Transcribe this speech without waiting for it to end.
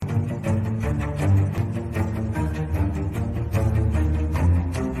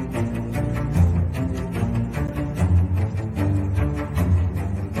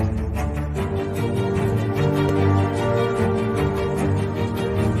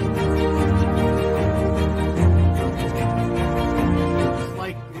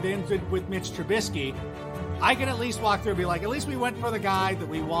Mitch Trubisky, I can at least walk through and be like, at least we went for the guy that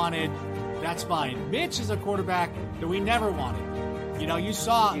we wanted. That's fine. Mitch is a quarterback that we never wanted. You know, you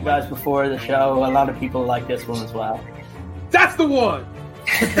saw... You guys before the show, a lot of people like this one as well. That's the one!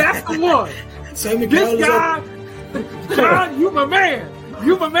 That's the one! This guy... John, you my man!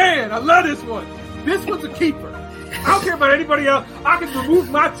 You my man! I love this one! This one's a keeper. I don't care about anybody else. I can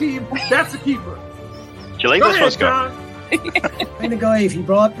remove my team. That's a keeper. Do you like this one, Scott? Kind of guy,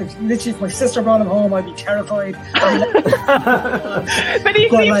 if my sister brought him home, I'd be terrified. But he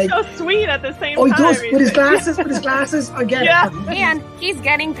seems so sweet at the same time. Oh, he does, with his glasses, I get it. And he's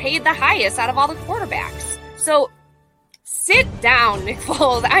getting paid the highest out of all the quarterbacks. So, sit down, Nick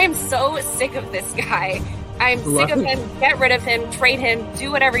Foles. I am so sick of this guy. I'm sick of him. Get rid of him, trade him,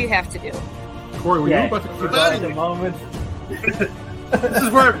 do whatever you have to do. Corey, were you about to keep at the moment? This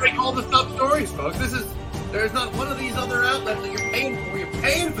is where I break all the top stories, folks. There's not one of these other outlets that you're paying for. You're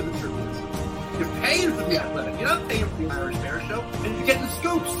paying for the Tribune. You're paying for the Athletic. You're not paying for the Irish Bear Show, and you're getting the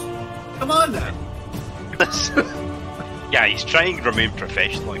scoops. Come on now. Yeah, he's trying to remain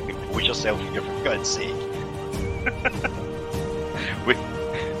professional and compose yourself here, for God's sake.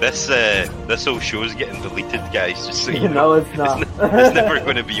 This whole show's getting deleted, guys. Just so you know, it's not. It's never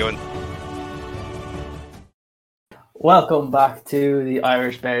going to be on. Welcome back to the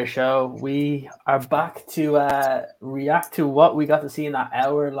Irish Bear Show. We are back to react to what we got to see in that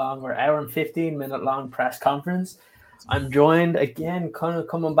hour and 15-minute long press conference. I'm joined again, kind of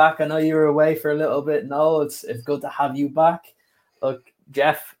coming back. I know you were away for a little bit. No, it's good to have you back. Look,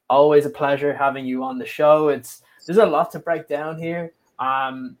 Jeff, always a pleasure having you on the show. There's a lot to break down here.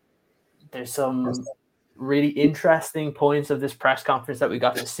 There's some really interesting points of this press conference that we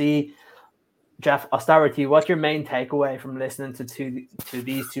got to see. Jeff, I'll start with you. What's your main takeaway from listening to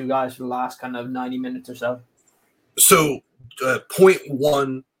these two guys for the last kind of 90 minutes or so? So, point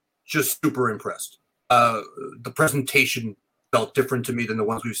one, just super impressed. The presentation felt different to me than the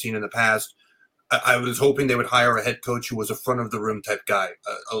ones we've seen in the past. I was hoping they would hire a head coach who was a front-of-the-room type guy,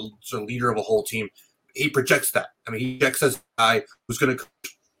 a leader of a whole team. He projects that. I mean, he projects as a guy who's going to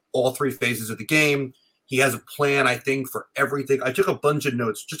coach all three phases of the game. He has a plan, I think, for everything. I took a bunch of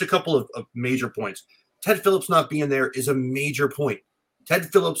notes, just a couple of major points. Ted Phillips not being there is a major point. Ted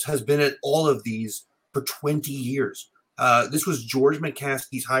Phillips has been at all of these for 20 years. This was George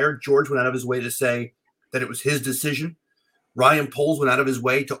McCaskey's hire. George went out of his way to say that it was his decision. Ryan Poles went out of his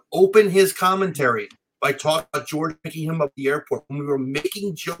way to open his commentary by talking about George picking him up at the airport. When we were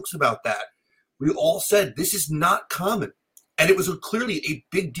making jokes about that, we all said this is not common. And it was clearly a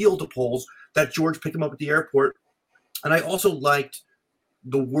big deal to Poles that George picked him up at the airport. And I also liked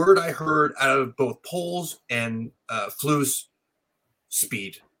the word I heard out of both Poles and Flus,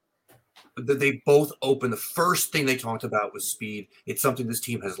 speed. They both opened. The first thing they talked about was speed. It's something this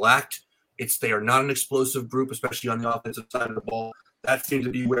team has lacked. They are not an explosive group, especially on the offensive side of the ball. That seemed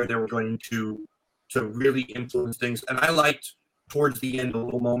to be where they were going to really influence things. And I liked towards the end, the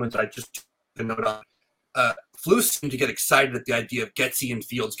little moments I just took a note on. Flus seemed to get excited at the idea of Getsy and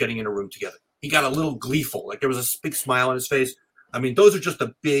Fields getting in a room together. He got a little gleeful. Like there was a big smile on his face. I mean, those are just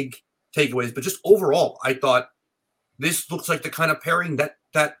the big takeaways. But just overall, I thought this looks like the kind of pairing that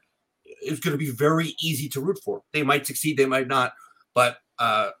is going to be very easy to root for. They might succeed, they might not. But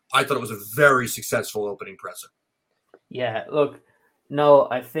I thought it was a very successful opening presser. Yeah, look, no,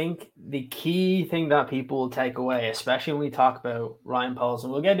 I think the key thing that people will take away, especially when we talk about Ryan Poles,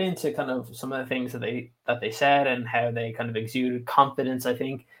 and we'll get into kind of some of the things that they said and how they kind of exuded confidence, I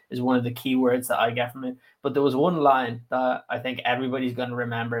think, is one of the key words that I get from it. But there was one line that I think everybody's going to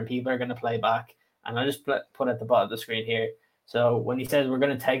remember and people are going to play back. And I just put at the bottom of the screen here. So when he says, we're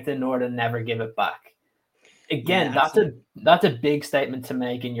going to take the North and never give it back. Again, that's a big statement to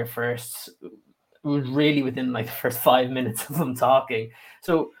make in your first, really within like the first 5 minutes of them talking.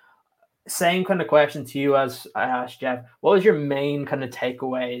 So same kind of question to you as I asked Jeff. What was your main kind of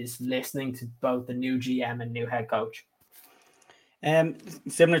takeaways listening to both the new GM and new head coach?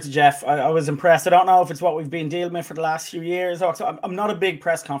 Similar to Jeff, I was impressed. I don't know if it's what we've been dealing with for the last few years. Also, I'm not a big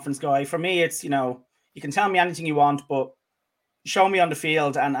press conference guy. For me, it's, you can tell me anything you want, but show me on the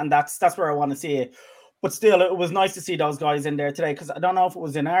field, and that's where I want to see it. But still, it was nice to see those guys in there today, because I don't know if it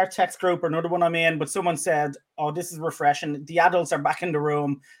was in our text group or another one I'm in, but someone said, oh, this is refreshing. The adults are back in the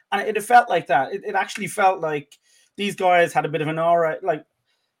room. And it felt like that. It actually felt like these guys had a bit of an aura. Like,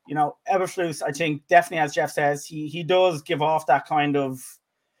 Eberflus, I think, definitely, as Jeff says, he does give off that kind of,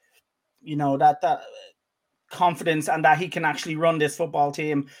 that confidence, and that he can actually run this football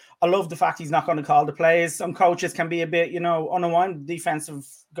team. I love the fact he's not going to call the plays. Some coaches can be a bit, unwind defensive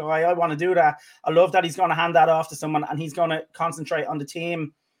guy. I want to do that. I love that he's going to hand that off to someone and he's going to concentrate on the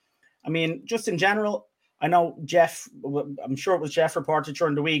team. I mean, just in general, I know Jeff, I'm sure it was Jeff reported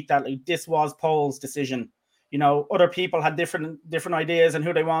during the week that like, this was Poles' decision. You know, other people had different ideas and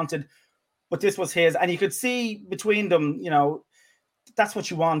who they wanted, but this was his. And you could see between them, you know, that's what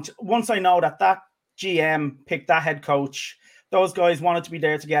you want. Once I know that GM picked that head coach, those guys wanted to be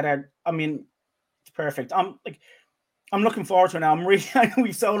there together. I mean, it's perfect. I'm looking forward to it now. I know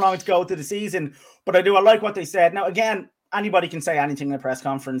we've so long to go to the season, but I like what they said. Now, again, anybody can say anything in a press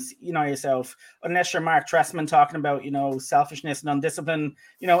conference, you know yourself, unless you're Mark Trestman talking about, you know, selfishness and undiscipline.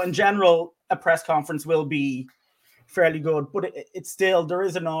 You know, in general, a press conference will be fairly good, but it's still, there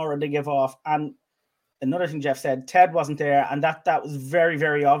is an aura they give off. And another thing Jeff said, Ted wasn't there, and that was very,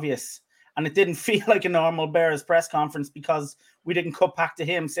 very obvious. And it didn't feel like a normal Bears press conference because we didn't cut back to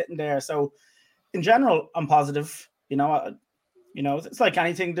him sitting there. So in general, I'm positive. You know, it's like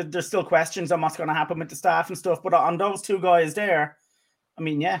anything. There's still questions on what's going to happen with the staff and stuff. But on those two guys there, I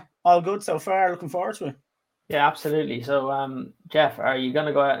mean, yeah, all good so far. Looking forward to it. Yeah, absolutely. So, Jeff, are you going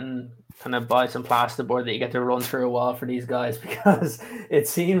to go out and kind of buy some plasterboard that you get to run through a wall for these guys? Because it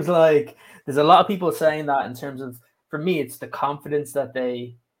seems like there's a lot of people saying that in terms of, for me, it's the confidence that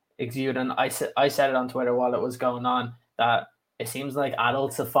they exude. And I said it on Twitter while it was going on, that it seems like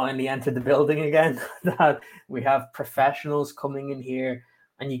adults have finally entered the building again, that we have professionals coming in here,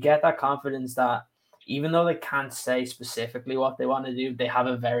 and you get that confidence that even though they can't say specifically what they want to do, they have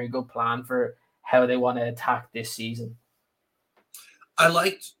a very good plan for how they want to attack this season. I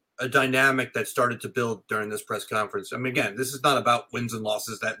liked a dynamic that started to build during this press conference. I mean, again, this is not about wins and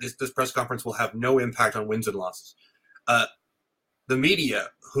losses. That this press conference will have no impact on wins and losses. The media,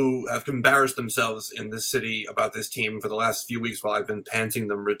 who have embarrassed themselves in this city about this team for the last few weeks while I've been panting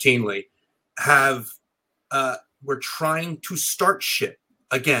them routinely, were trying to start shit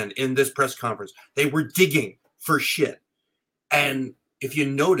again in this press conference. They were digging for shit. And if you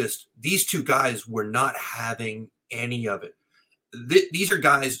noticed, these two guys were not having any of it. These are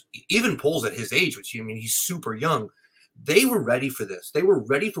guys, even Poles at his age, which, I mean, he's super young. They were ready for this. They were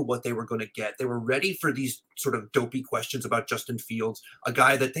ready for what they were going to get. They were ready for these sort of dopey questions about Justin Fields, a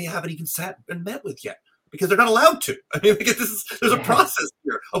guy that they haven't even sat and met with yet because they're not allowed to. I mean, there's a process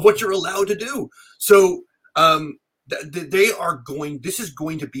here of what you're allowed to do. So this is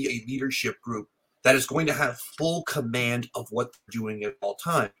going to be a leadership group that is going to have full command of what they're doing at all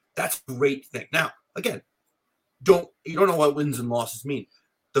time. That's a great thing. Now, again, you don't know what wins and losses mean.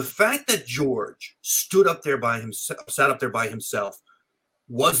 The fact that George sat up there by himself,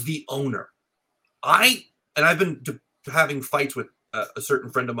 was the owner. I've been having fights with a certain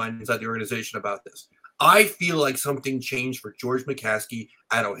friend of mine inside the organization about this. I feel like something changed for George McCaskey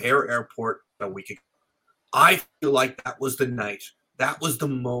at O'Hare Airport a week ago. I feel like that was the night. That was the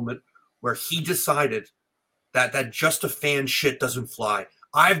moment where he decided that just a fan shit doesn't fly.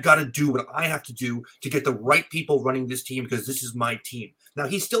 I've got to do what I have to do to get the right people running this team because this is my team. Now,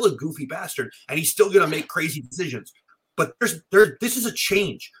 he's still a goofy bastard, and he's still going to make crazy decisions. But this is a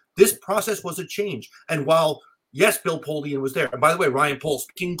change. This process was a change. And while, yes, Bill Polian was there. And by the way, Ryan Poles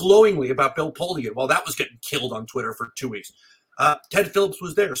speaking glowingly about Bill Polian while that was getting killed on Twitter for 2 weeks. Ted Phillips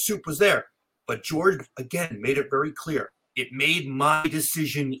was there. Soup was there. But George, again, made it very clear. It made my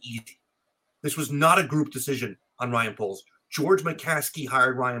decision easy. This was not a group decision on Ryan Poles. George McCaskey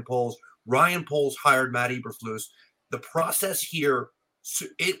hired Ryan Poles. Ryan Poles hired Matt Eberflus. The process here,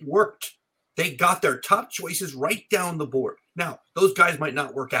 it worked. They got their top choices right down the board. Now, those guys might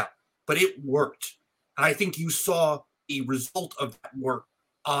not work out, but it worked. And I think you saw the result of that work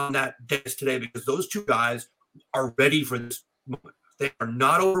on that desk today because those two guys are ready for this moment. They are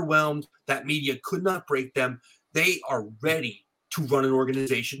not overwhelmed. That media could not break them. They are ready to run an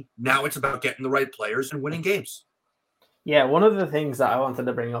organization. Now it's about getting the right players and winning games. Yeah, one of the things that I wanted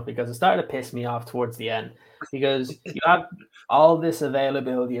to bring up because it started to piss me off towards the end because you have all this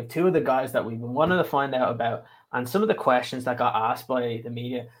availability of two of the guys that we've been wanting to find out about and some of the questions that got asked by the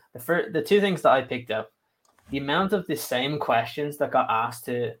media. The two things that I picked up, the amount of the same questions that got asked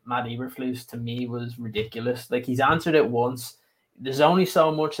to Matt Eberflus to me was ridiculous. Like he's answered it once. There's only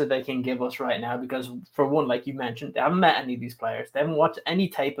so much that they can give us right now because for one, like you mentioned, they haven't met any of these players. They haven't watched any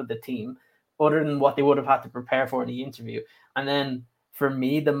tape of the team other than what they would have had to prepare for in the interview. And then for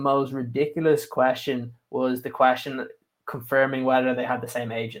me, the most ridiculous question was the question confirming whether they had the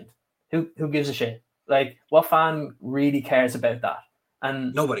same agent. Who gives a shit? Like, what fan really cares about that?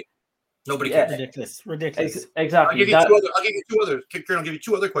 And nobody cares. Ridiculous. Exactly. I'll give you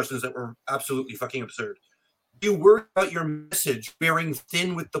two other questions that were absolutely fucking absurd. You worry about your message bearing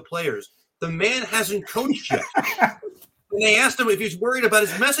thin with the players. The man hasn't coached yet. And they asked him if he's worried about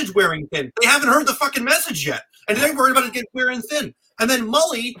his message wearing thin. They haven't heard the fucking message yet. And they're worried about it getting wearing thin. And then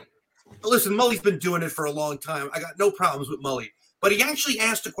Mully Listen, Mully's been doing it for a long time. I got no problems with Mully. But he actually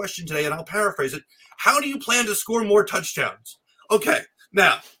asked a question today, and I'll paraphrase it. How do you plan to score more touchdowns? Okay,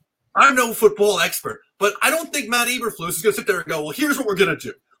 now, I'm no football expert, but I don't think Matt Eberflus is going to sit there and go, well, here's what we're going to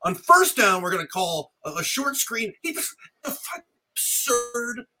do. On first down, we're going to call a short screen. It's a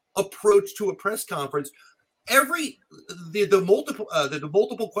absurd approach to a press conference. The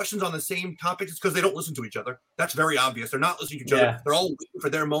multiple questions on the same topic is because they don't listen to each other. That's very obvious. They're not listening to each other. They're all waiting for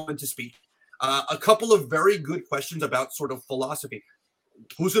their moment to speak. A couple of very good questions about sort of philosophy.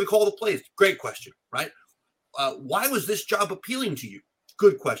 Who's going to call the plays? Great question, right? Why was this job appealing to you?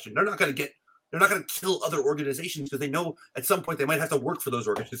 Good question. They're not going to kill other organizations because they know at some point they might have to work for those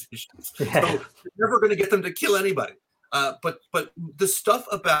organizations. So you're never going to get them to kill anybody. But the stuff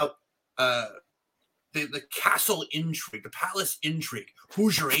about the castle intrigue, the palace intrigue,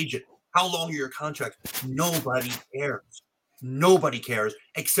 who's your agent? How long are your contracts? Nobody cares. Nobody cares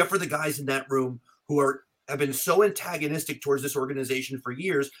except for the guys in that room who have been so antagonistic towards this organization for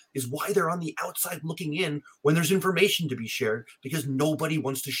years, is why they're on the outside looking in when there's information to be shared, because nobody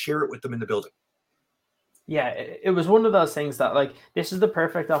wants to share it with them in the building. Yeah, it was one of those things that, like, this is the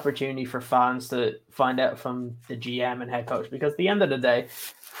perfect opportunity for fans to find out from the GM and head coach, because at the end of the day,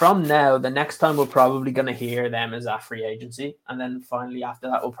 from now, the next time we're probably going to hear them is at free agency. And then finally after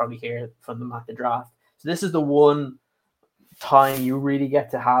that, we'll probably hear from them at the draft. So this is the one time you really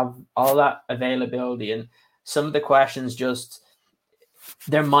get to have all that availability, and some of the questions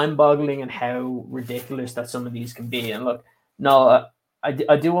they're mind-boggling and how ridiculous that some of these can be. And look, no, I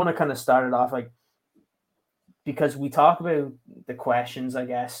do want to kind of start it off, like, because we talk about the questions, I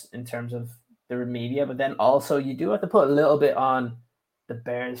guess, in terms of the media, but then also you do have to put a little bit on the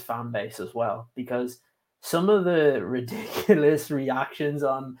Bears fan base as well, because some of the ridiculous reactions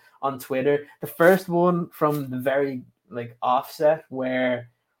on Twitter, the first one from the very offset where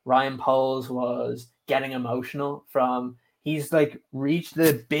Ryan Poles was getting emotional from, he's reached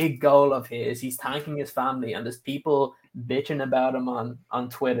the big goal of his, he's thanking his family, and there's people bitching about him on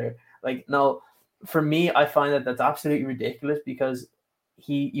Twitter. No, for me, I find that that's absolutely ridiculous, because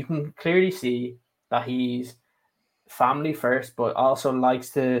you can clearly see that he's family first, but also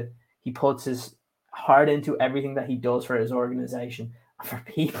he puts his heart into everything that he does for his organization. For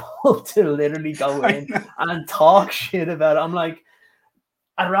people to literally go in and talk shit about it, I'm like,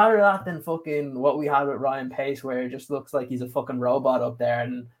 I'd rather that than fucking what we had with Ryan Pace, where it just looks like he's a fucking robot up there,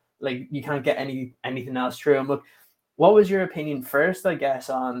 and you can't get anything else through him. Look, what was your opinion first, I guess,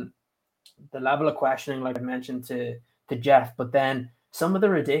 on the level of questioning, like I mentioned to Jeff, but then some of the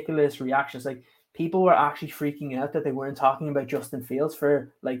ridiculous reactions, people were actually freaking out that they weren't talking about Justin Fields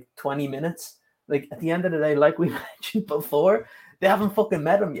for 20 minutes. At the end of the day, like we mentioned before, they haven't fucking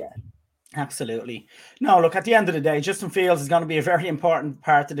met him yet. Absolutely. No, look, at the end of the day, Justin Fields is going to be a very important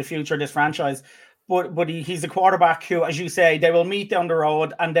part of the future of this franchise. But he's a quarterback who, as you say, they will meet down the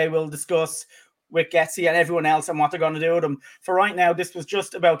road and they will discuss with Getsy and everyone else and what they're going to do with them. For right now, this was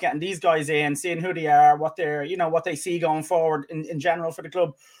just about getting these guys in, seeing who they are, what they see going forward in general for the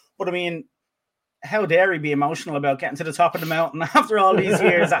club. But I mean, how dare he be emotional about getting to the top of the mountain after all these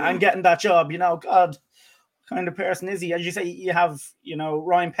years and getting that job? God, what kind of person is he? As you say, you have,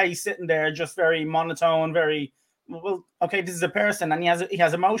 Ryan Pace sitting there just very monotone, very, well, okay, this is a person and he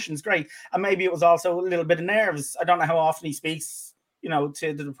has emotions, great. And maybe it was also a little bit of nerves. I don't know how often he speaks,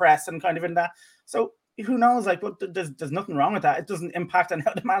 to the press and kind of in that. So who knows, but there's nothing wrong with that. It doesn't impact on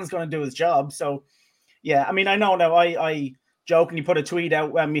how the man's going to do his job. So, yeah, I mean, I know now I jokingly put a tweet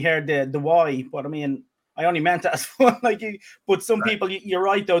out when we heard the why, but I mean, I only meant that as fun. But some people, you're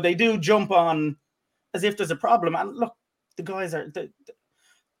right, though, they do jump on as if there's a problem. And look, the guys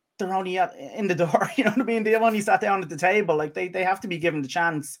they're only in the door, you know what I mean? They've only sat down at the table. They have to be given the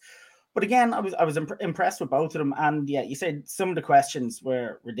chance. But again, I was impressed with both of them. And yeah, you said some of the questions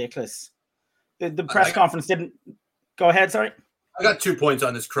were ridiculous. The press conference didn't go ahead. Sorry. I got 2 points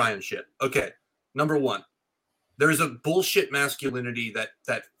on this crying shit. Okay. Number one, there is a bullshit masculinity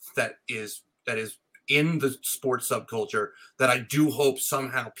that is in the sports subculture that I do hope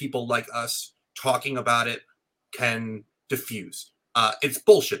somehow people like us talking about it can diffuse. It's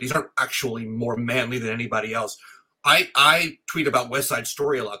bullshit. These aren't actually more manly than anybody else. I tweet about West Side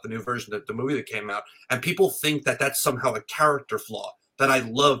Story a lot, the new version of the movie that came out, and people think that that's somehow a character flaw, that I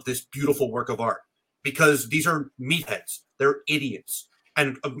love this beautiful work of art, because these are meatheads. They're idiots.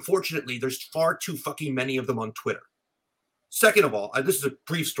 And unfortunately, there's far too fucking many of them on Twitter. Second of all, this is a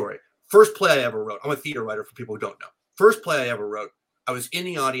brief story. First play I ever wrote. I'm a theater writer for people who don't know. First play I ever wrote, I was in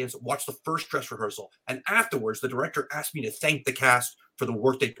the audience, watched the first dress rehearsal, and afterwards, the director asked me to thank the cast for the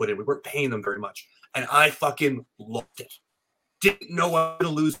work they put in. We weren't paying them very much. And I fucking loved it. didn't know I was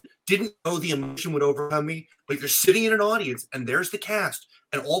going to lose, didn't know the emotion would overcome me. But you're sitting in an audience and there's the cast.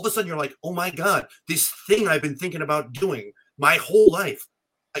 And all of a sudden you're like, oh my God, this thing I've been thinking about doing my whole life,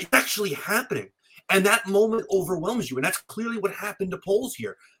 it's actually happening. And that moment overwhelms you. And that's clearly what happened to Poles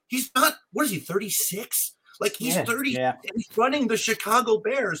here. He's not, what is he, 36? Like he's 30 and he's running the Chicago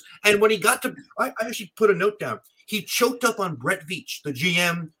Bears. And when he got to, I actually put a note down. He choked up on Brett Veach, the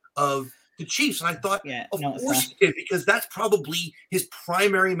GM of the Chiefs. And I thought, of course he did, because that's probably his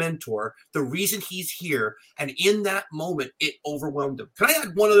primary mentor, the reason he's here. And in that moment, it overwhelmed him. Can I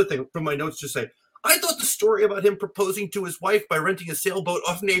add one other thing from my notes to say? I thought the story about him proposing to his wife by renting a sailboat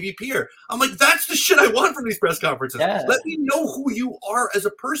off Navy Pier, I'm like, that's the shit I want from these press conferences. Yeah. Let me know who you are as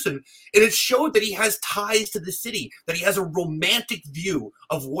a person. And it showed that he has ties to the city, that he has a romantic view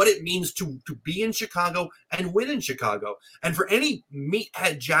of what it means to be in Chicago and win in Chicago. And for any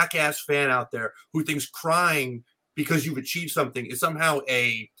meathead jackass fan out there who thinks crying because you've achieved something is somehow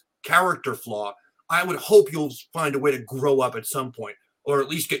a character flaw, I would hope you'll find a way to grow up at some point. Or at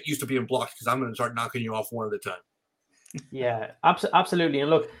least get used to being blocked, because I'm going to start knocking you off one at a time. Yeah, absolutely. And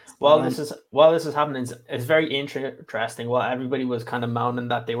look, while this is happening, it's very interesting. While everybody was kind of moaning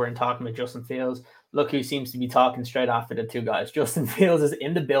that they weren't talking about Justin Fields, look who seems to be talking straight after the two guys. Justin Fields is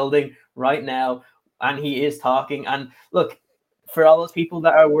in the building right now, and he is talking. And look, for all those people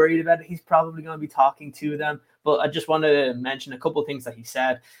that are worried about it, he's probably going to be talking to them. But I just wanted to mention a couple of things that he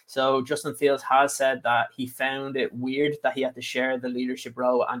said. So Justin Fields has said that he found it weird that he had to share the leadership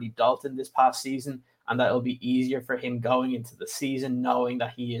role with Andy Dalton this past season, and that it'll be easier for him going into the season knowing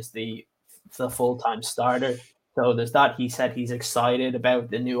that he is the full-time starter. So there's that. He said he's excited about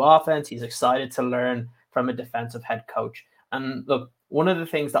the new offense. He's excited to learn from a defensive head coach. And look, one of the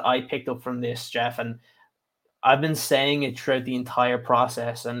things that I picked up from this, Jeff, and I've been saying it throughout the entire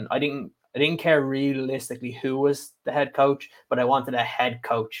process, and I didn't care realistically who was the head coach, but I wanted a head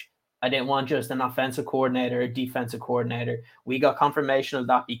coach. I didn't want just an offensive coordinator or defensive coordinator. We got confirmation of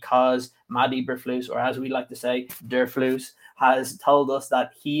that because Matt Eberflus, or as we like to say, Derflus, has told us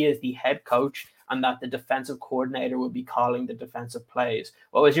that he is the head coach and that the defensive coordinator will be calling the defensive plays.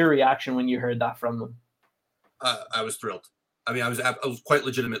 What was your reaction when you heard that from him? I was thrilled. I mean, I was quite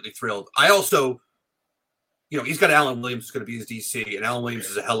legitimately thrilled. I also, he's got Alan Williams who's going to be his DC, and Alan Williams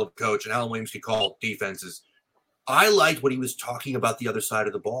is a hell of a coach, and Alan Williams can call defenses. I liked when he was talking about the other side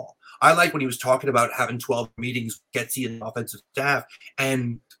of the ball. I liked when he was talking about having 12 meetings with Getsy and the offensive staff,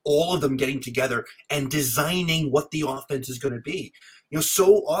 and all of them getting together and designing what the offense is going to be.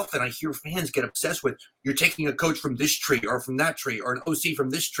 So often I hear fans get obsessed with, you're taking a coach from this tree or from that tree or an OC from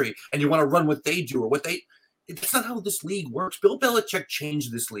this tree, and you want to run what they do or what they – that's not how this league works. Bill Belichick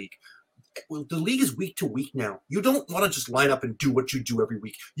changed this league. Well, the league is week to week now. You don't want to just line up and do what you do every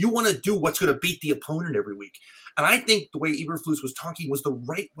week. You want to do what's going to beat the opponent every week. And I think the way Eberflus was talking was the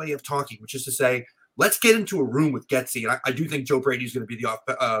right way of talking, which is to say, let's get into a room with Getsy. And I do think Joe Brady is going to be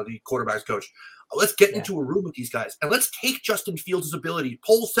the quarterback's coach. Let's get into a room with these guys. And let's take Justin Fields' ability.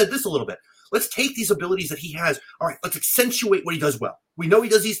 Poles said this a little bit. Let's take these abilities that he has. All right, let's accentuate what he does well. We know he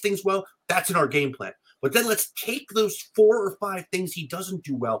does these things well. That's in our game plan. But then let's take those 4 or 5 things he doesn't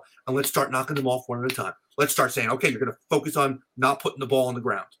do well, and let's start knocking them off one at a time. Let's start saying, okay, you're going to focus on not putting the ball on the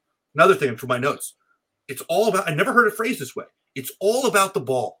ground. Another thing from my notes, it's all about, I never heard it phrased this way. It's all about the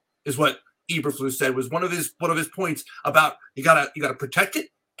ball, is what Eberflus said was one of his points about you gotta protect it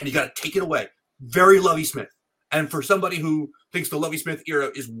and you gotta take it away. Very Lovie Smith. And for somebody who thinks the Lovie Smith era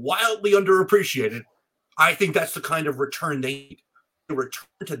is wildly underappreciated, I think that's the kind of return they need. To return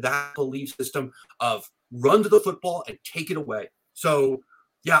to that belief system of run to the football and take it away. So,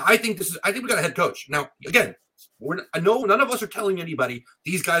 yeah, I think we got a head coach. Now, again, I know none of us are telling anybody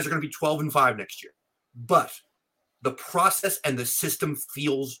these guys are going to be 12-5 next year, but the process and the system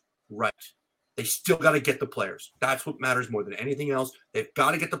feels right. They still got to get the players. That's what matters more than anything else. They've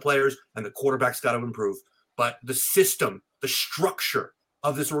got to get the players, and the quarterback's got to improve. But the system, the structure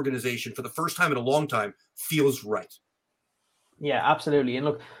of this organization, for the first time in a long time, feels right. Yeah, absolutely. And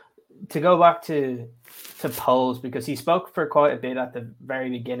look, to go back to Poles, because he spoke for quite a bit at the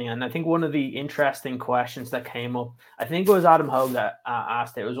very beginning, and I think one of the interesting questions that came up, I think it was Adam Hogue that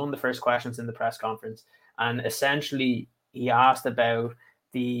asked it. It was one of the first questions in the press conference, and essentially he asked about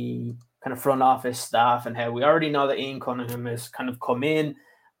the kind of front office staff and how we already know that Ian Cunningham has kind of come in,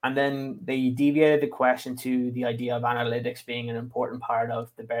 and then they deviated the question to the idea of analytics being an important part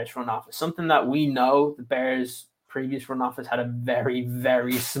of the Bears front office, something that we know the Bears previous front office had a very,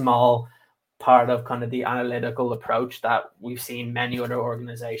 very small part of kind of the analytical approach that we've seen many other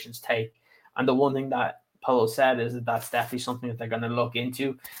organizations take. And the one thing that Poles said is that that's definitely something that they're going to look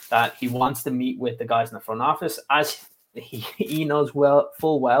into, that he wants to meet with the guys in the front office, as he knows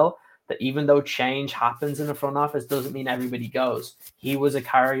full well that even though change happens in the front office, doesn't mean everybody goes. He was a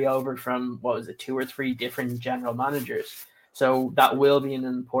carryover from, 2 or 3 different general managers. So that will be an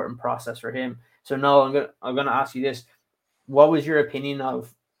important process for him. So no, I'm gonna ask you this. What was your opinion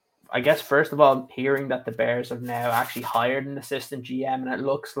of, I guess, first of all, hearing that the Bears have now actually hired an assistant GM, and it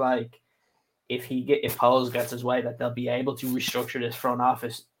looks like if Poles gets his way, that they'll be able to restructure this front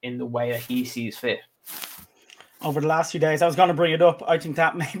office in the way that he sees fit. Over the last few days, I was going to bring it up. I think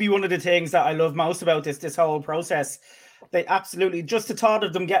that may be one of the things that I love most about this whole process. They absolutely, just the thought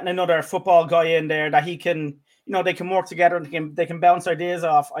of them getting another football guy in there that he can, they can work together and they can bounce ideas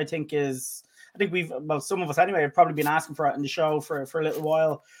off, I think some of us anyway have probably been asking for it in the show for a little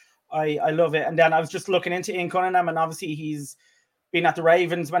while. I love it. And then I was just looking into Ian Cunningham, and obviously he's been at the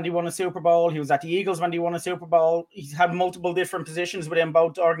Ravens when they won a Super Bowl. He was at the Eagles when they won a Super Bowl. He's had multiple different positions within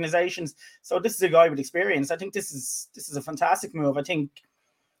both organizations. So this is a guy with experience. I think this is a fantastic move. I think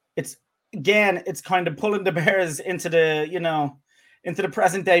it's kind of pulling the Bears into the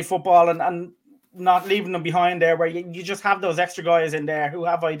present day football and not leaving them behind there, where you just have those extra guys in there who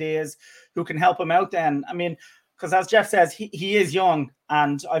have ideas, who can help him out then. I mean, because as Jeff says, he is young,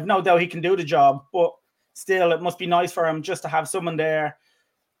 and I've no doubt he can do the job, but still, it must be nice for him just to have someone there.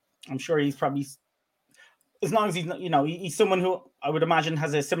 I'm sure he's probably, as long as he's, he's someone who I would imagine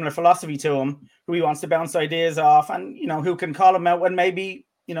has a similar philosophy to him, who he wants to bounce ideas off, and, who can call him out when maybe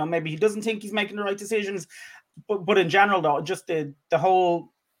he doesn't think he's making the right decisions. But in general, though, just the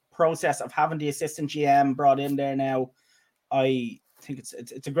whole process of having the assistant GM brought in there now, I think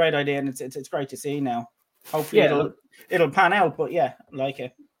it's a great idea, and it's great to see now. Hopefully it'll pan out, but yeah, I like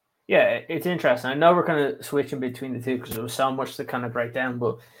it. Yeah, it's interesting. I know we're kind of switching between the two because there was so much to kind of break down.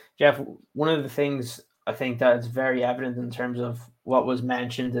 But Jeff, one of the things I think that's very evident in terms of what was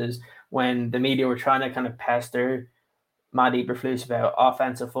mentioned is when the media were trying to kind of pester Matt Eberflus about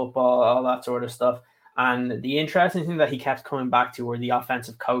offensive football, all that sort of stuff. And the interesting thing that he kept coming back to were the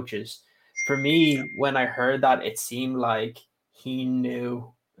offensive coaches. For me, when I heard that, it seemed like he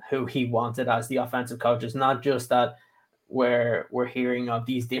knew who he wanted as the offensive coaches, not just that where we're hearing of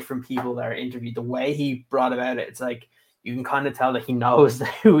these different people that are interviewed. The way he brought about it, it's like you can kind of tell that he knows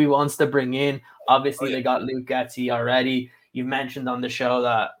who he wants to bring in. Obviously, They got Luke Getsy already. You mentioned on the show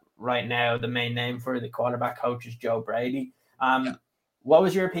that right now the main name for the quarterback coach is Joe Brady. What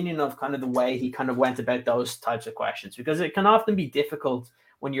was your opinion of kind of the way he kind of went about those types of questions? Because it can often be difficult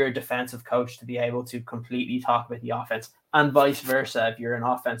when you're a defensive coach to be able to completely talk about the offense, and vice versa if you're an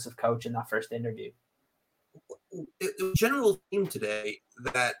offensive coach in that first interview. The general theme today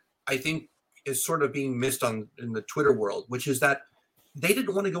that I think is sort of being missed in the Twitter world, which is that they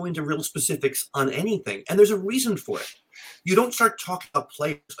didn't want to go into real specifics on anything. And there's a reason for it. You don't start talking about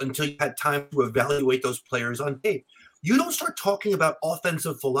players until you had time to evaluate those players on tape. You don't start talking about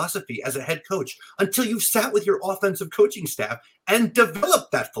offensive philosophy as a head coach until you've sat with your offensive coaching staff and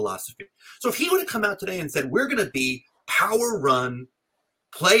developed that philosophy. So if he would have come out today and said, we're going to be power run,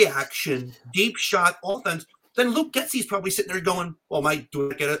 play action, deep shot offense, then Luke Getsy's probably sitting there going, well,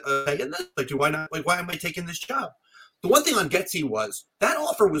 do I get a pay in this? Like, do I not? Like, why am I taking this job? The one thing on Getsy was that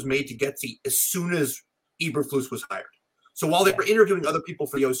offer was made to Getsy as soon as Eberflus was hired. So while they were interviewing other people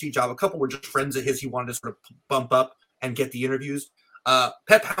for the OC job, a couple were just friends of his he wanted to sort of bump up and get the interviews.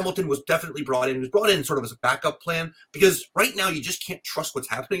 Pep Hamilton was definitely brought in. He was brought in sort of as a backup plan because right now you just can't trust what's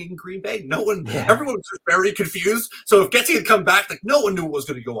happening in Green Bay. Everyone was just very confused. So if Getsy had come back, like no one knew what was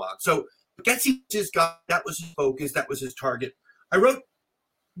going to go on. So Getsy was his guy. That was his focus. That was his target. I wrote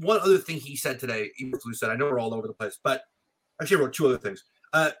one other thing he said today. Eberflus said, I know we're all over the place, but actually I wrote 2 other things.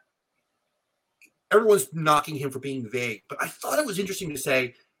 Everyone's knocking him for being vague, but I thought it was interesting to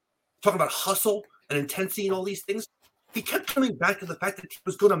say, talking about hustle and intensity and all these things, he kept coming back to the fact that he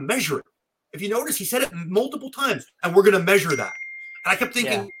was going to measure it. If you notice, he said it multiple times, and we're going to measure that. And I kept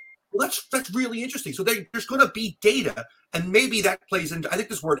thinking, well, that's really interesting. So there's going to be data, and maybe that plays into, I think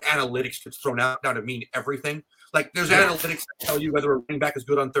this word analytics gets thrown out now to mean everything. Like there's analytics that tell you whether a running back is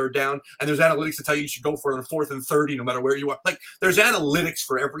good on third down, and there's analytics that tell you should go for it on 4th and 30 no matter where you are. Like there's analytics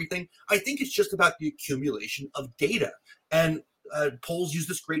for everything. I think it's just about the accumulation of data. And Poles used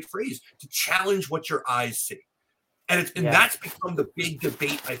this great phrase, to challenge what your eyes see. And that's become the big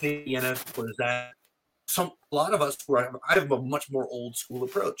debate, I think, in the NFL, is that a lot of us I have a much more old school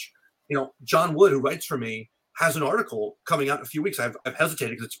approach. John Wood, who writes for me, has an article coming out in a few weeks. I've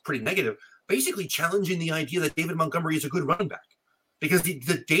hesitated because it's pretty negative, basically challenging the idea that David Montgomery is a good running back because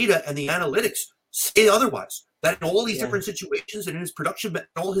the data and the analytics say otherwise, that in all these different situations and in his production and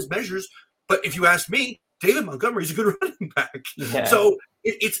all his measures. But if you ask me, David Montgomery is a good running back. Yeah. So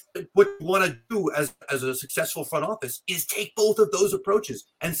it's what you want to do as a successful front office is take both of those approaches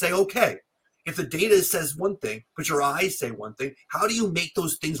and say, okay, if the data says one thing, but your eyes say one thing, how do you make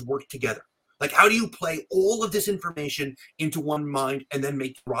those things work together? Like, how do you play all of this information into one mind and then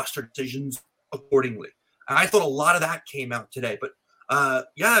make roster decisions accordingly? And I thought a lot of that came out today. But I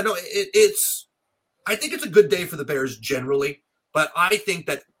think it's a good day for the Bears generally. But I think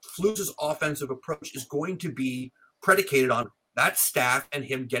that Flus's offensive approach is going to be predicated on that staff and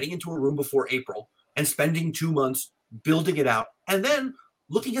him getting into a room before April and spending 2 months building it out and then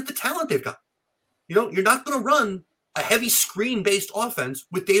looking at the talent they've got. You're not going to run a heavy screen-based offense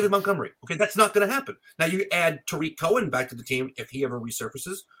with David Montgomery. Okay, that's not going to happen. Now you add Tariq Cohen back to the team if he ever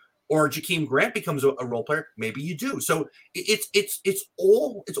resurfaces, or Jakeem Grant becomes a role player. Maybe you do. So it's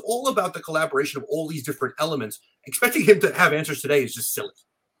all about the collaboration of all these different elements. Expecting him to have answers today is just silly.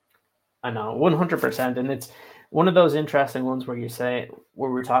 I know, 100%, and it's one of those interesting ones where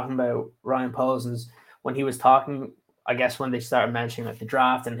we're talking about Ryan Poles, and when he was talking, I guess when they started mentioning like the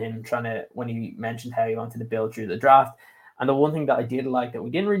draft and him when he mentioned how he wanted to build through the draft. And the one thing that I did like that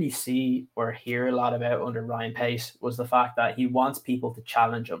we didn't really see or hear a lot about under Ryan Pace was the fact that he wants people to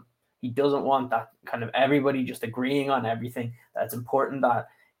challenge him. He doesn't want that kind of everybody just agreeing on everything. That's important that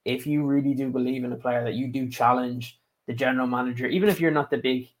if you really do believe in a player, that you do challenge the general manager, even if you're not the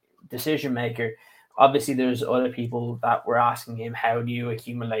big decision maker. Obviously, there's other people that were asking him, how do you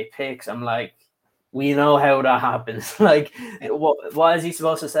accumulate picks? I'm like, we know how that happens. Like, what is he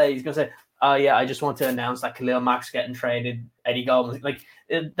supposed to say? He's going to say, oh, yeah, I just want to announce that Khalil Mack's getting traded, Eddie Goldman. Like,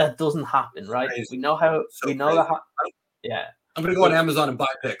 that doesn't happen, right? Crazy. We know how. So we know crazy. that. Yeah. I'm going to go on Amazon and buy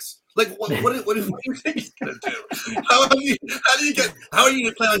picks. Like, what do you think he's going to do? How are you going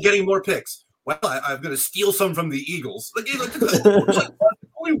to plan on getting more picks? Well, I'm going to steal some from the Eagles. Like,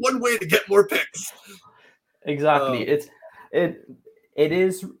 only one way to get more picks. Exactly. It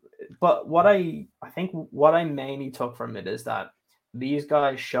is. But what I think what I mainly took from it is that these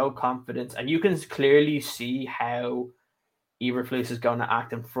guys show confidence, and you can clearly see how Eberflus is going to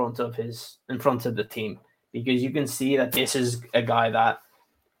act in front of the team, because you can see that this is a guy that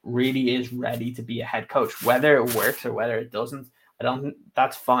really is ready to be a head coach. Whether it works or whether it doesn't,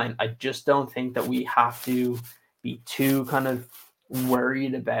 that's fine. I just don't think that we have to be too kind of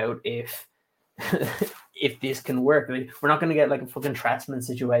worried about if this can work. I mean, we're not going to get like a fucking Trestman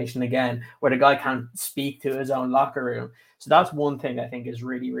situation again where the guy can't speak to his own locker room. So that's one thing I think is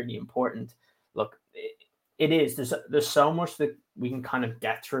really, really important. Look, it is. There's so much that we can kind of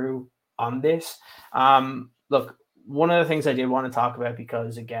get through on this. Look, one of the things I did want to talk about,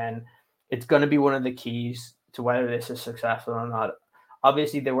 because again, it's going to be one of the keys to whether this is successful or not.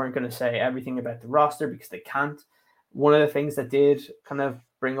 Obviously, they weren't going to say everything about the roster because they can't. One of the things that did kind of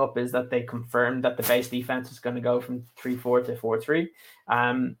bring up is that they confirmed that the base defense is going to go from 3-4 to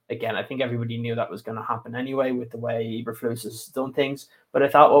 4-3. Again, I think everybody knew that was going to happen anyway with the way Eberflus has done things. But I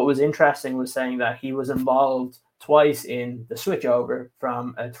thought what was interesting was saying that he was involved twice in the switch over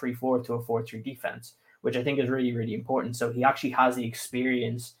from a 3-4 to a 4-3 defense, which I think is really, really important. So he actually has the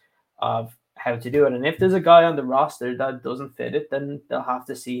experience of how to do it. And if there's a guy on the roster that doesn't fit it, then they'll have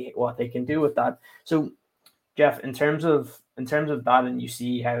to see what they can do with that. So Jeff, in terms of that, and you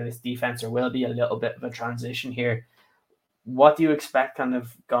see how this defense, there will be a little bit of a transition here. What do you expect kind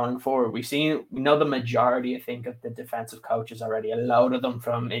of going forward? We know the majority, I think, of the defensive coaches already. A load of them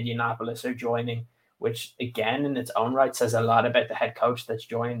from Indianapolis are joining, which again, in its own right, says a lot about the head coach that's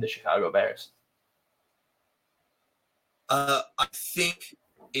joining the Chicago Bears. I think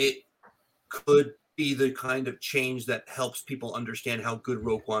it could be the kind of change that helps people understand how good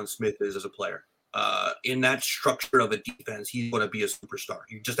Roquan Smith is as a player. In that structure of a defense, he's going to be a superstar.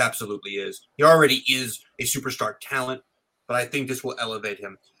 He just absolutely is. He already is a superstar talent, but I think this will elevate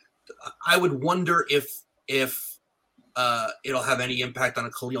him. I would wonder if it'll have any impact on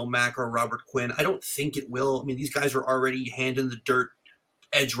a Khalil Mack or Robert Quinn. I don't think it will. I mean, these guys are already hand in the dirt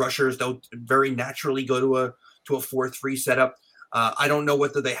edge rushers. They'll very naturally go to a 4-3 setup. I don't know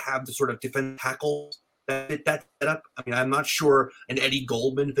whether they have the sort of defensive tackle that fit that setup. I mean, I'm not sure an Eddie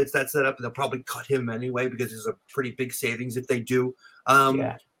Goldman fits that setup. They'll probably cut him anyway because there's a pretty big savings if they do.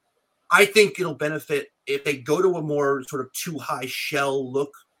 I think it'll benefit if they go to a more sort of too high shell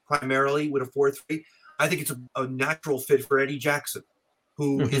look primarily with a 4-3. I think it's a natural fit for Eddie Jackson,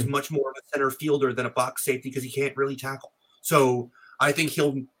 who is much more of a center fielder than a box safety because he can't really tackle. So I think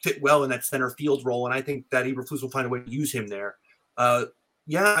he'll fit well in that center field role, and I think that Eberflus will find a way to use him there. I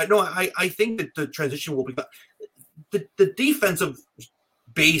think that the transition will be the defensive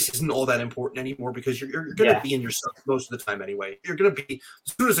base isn't all that important anymore because you're going to be in yourself most of the time anyway. You're going to be,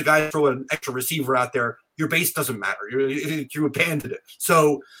 as soon as a guy throw an extra receiver out there, your base doesn't matter. You abandon it.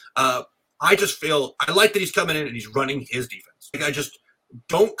 So I just feel I like that he's coming in and he's running his defense. Like, I just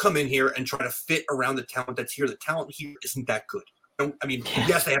don't come in here and try to fit around the talent that's here. The talent here isn't that good.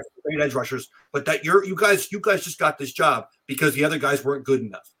 Yes, they have great edge rushers, but that you guys just got this job because the other guys weren't good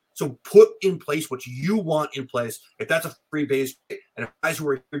enough. So put in place what you want in place. If that's a free base, and if guys who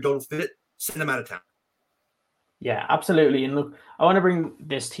are here don't fit, send them out of town. Yeah, absolutely. And look, I want to bring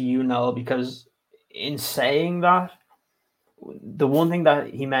this to you, Noel, because in saying that, the one thing that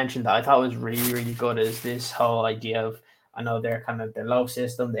he mentioned that I thought was really, really good is this whole idea of, I know they're kind of their low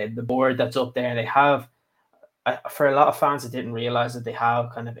system, they have the board that's up there, and they have, for a lot of fans that didn't realize that they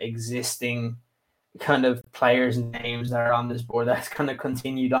have kind of existing kind of players' names that are on this board that's kind of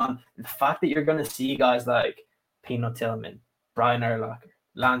continued on. The fact that you're going to see guys like Peanut Tillman, Brian Urlacher,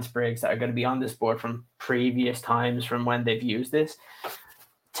 Lance Briggs that are going to be on this board from previous times from when they've used this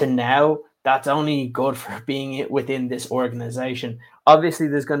to now, that's only good for being within this organization. Obviously,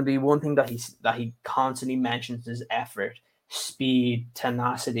 there's going to be one thing that he constantly mentions is effort, speed,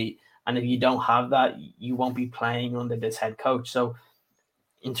 tenacity. And if you don't have that, you won't be playing under this head coach. So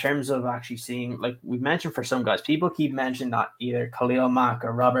in terms of actually seeing, like we've mentioned for some guys, people keep mentioning that either Khalil Mack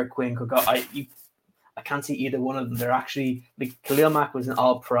or Robert Quinn could go. I can't see either one of them. They're actually, like, Khalil Mack was an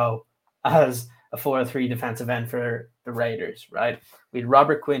all-pro as a 4-3 defensive end for the Raiders, right? We had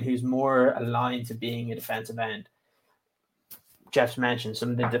Robert Quinn, who's more aligned to being a defensive end. Jeff's mentioned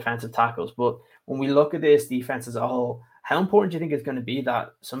some of the defensive tackles, but when we look at this defense as a whole, how important do you think it's going to be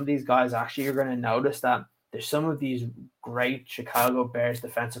that some of these guys actually are going to notice that there's some of these great Chicago Bears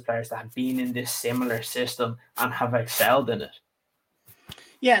defensive players that have been in this similar system and have excelled in it?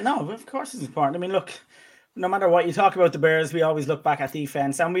 Yeah, no, of course it's important. I mean, look, no matter what you talk about the Bears, we always look back at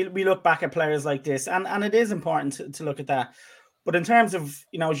defense, and we look back at players like this, and it is important to look at that. But in terms of,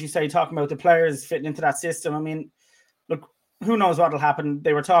 as you say, talking about the players fitting into that system, I mean, look, who knows what will happen.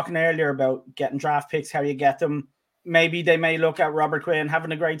 They were talking earlier about getting draft picks, how you get them. Maybe they may look at Robert Quinn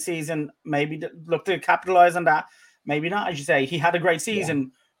having a great season, maybe look to capitalize on that. Maybe not, as you say. He had a great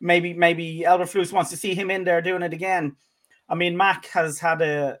season. Yeah. Maybe Eberflus wants to see him in there doing it again. I mean, Mac has had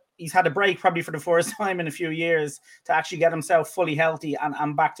a break probably for the first time in a few years to actually get himself fully healthy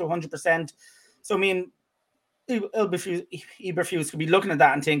and back to 100%. So, I mean, Eberflus could be looking at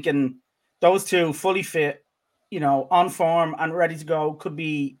that and thinking those two fully fit, on form and ready to go could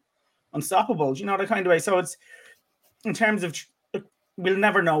be unstoppable. That kind of way. So it's, in terms of, we'll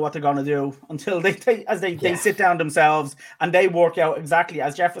never know what they're going to do until they sit down themselves and they work out exactly,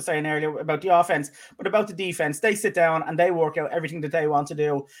 as Jeff was saying earlier about the offense, but about the defense. They sit down and they work out everything that they want to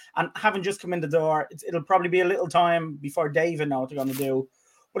do. And having just come in the door, it'll probably be a little time before they even know what they're going to do.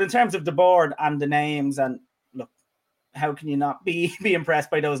 But in terms of the board and the names, and look, how can you not be impressed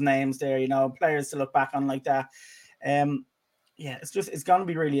by those names there? Players to look back on like that. It's going to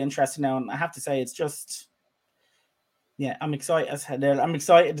be really interesting now. And I have to say, it's just. Yeah, I'm excited. I'm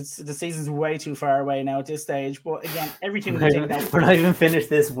excited. The season's way too far away now at this stage. But again, everything we take now. We're not even finished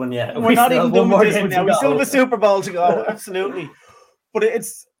this one yet. We're not even done with this one yet. We still have a Super Bowl to go. Absolutely. But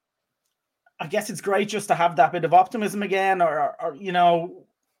I guess it's great just to have that bit of optimism again. Or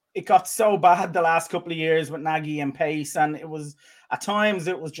it got so bad the last couple of years with Nagy and Pace, and it was at times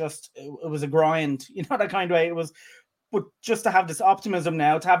it was a grind. That kind of way it was. But just to have this optimism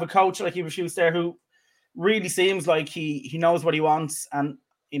now, to have a coach like Eberflus there who really seems like he knows what he wants. And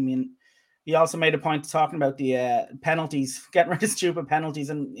I mean, he also made a point of talking about the penalties, getting rid of stupid penalties.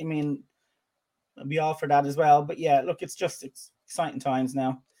 And I mean, I'll be all for that as well. But yeah, look, it's exciting times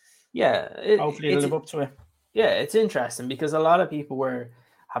now. Yeah. Hopefully it'll live up to it. Yeah, it's interesting because a lot of people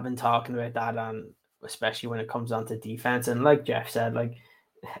have been talking about that, and especially when it comes on to defense. And like Jeff said, like,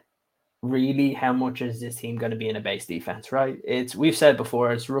 really, how much is this team going to be in a base defense, right? We've said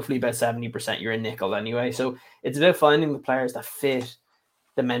before, it's roughly about 70% you're a nickel anyway. So it's about finding the players that fit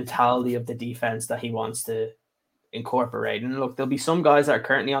the mentality of the defense that he wants to incorporate. And look, there'll be some guys that are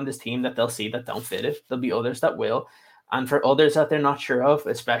currently on this team that they'll see that don't fit it. There'll be others that will. And for others that they're not sure of,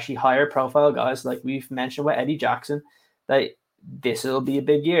 especially higher profile guys, like we've mentioned with Eddie Jackson, that this will be a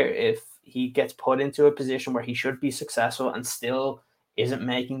big year. If he gets put into a position where he should be successful and still isn't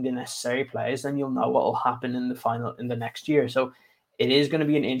making the necessary plays, then you'll know what will happen in the next year. So it is going to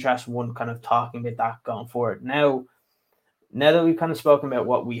be an interesting one, kind of talking about that going forward. Now that we've kind of spoken about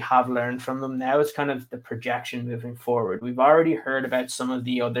what we have learned from them, now it's kind of the projection moving forward. We've already heard about some of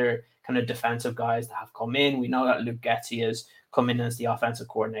the other kind of defensive guys that have come in. We know that Luke Getsy has come in as the offensive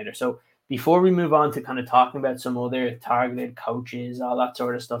coordinator. So before we move on to kind of talking about some other targeted coaches, all that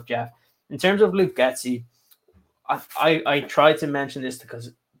sort of stuff, Jeff, in terms of Luke Getsy, I tried to mention this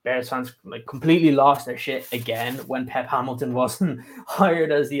because Bears fans like completely lost their shit again when Pep Hamilton wasn't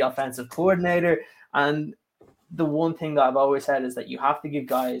hired as the offensive coordinator. And the one thing that I've always said is that you have to give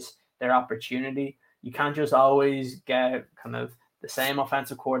guys their opportunity. You can't just always get kind of the same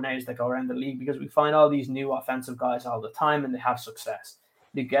offensive coordinators that go around the league, because we find all these new offensive guys all the time and they have success.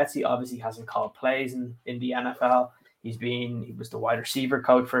 Luke Getsy obviously hasn't called plays in the NFL. He was the wide receiver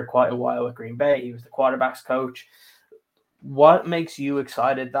coach for quite a while at Green Bay. He was the quarterbacks coach. What makes you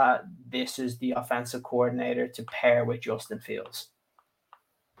excited that this is the offensive coordinator to pair with Justin Fields?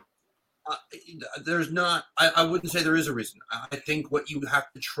 I wouldn't say there is a reason. I think what you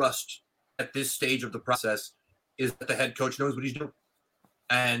have to trust at this stage of the process is that the head coach knows what he's doing.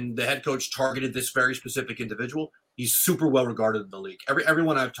 And the head coach targeted this very specific individual. He's super well regarded in the league.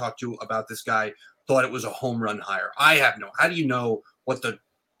 Everyone I've talked to about this guy thought it was a home run hire. How do you know what the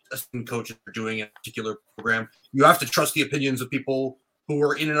assistant coaches are doing in a particular program? You have to trust the opinions of people who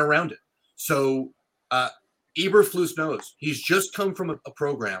are in and around it. So Eberflus knows. He's just come from a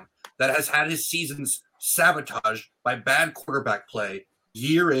program that has had his seasons sabotaged by bad quarterback play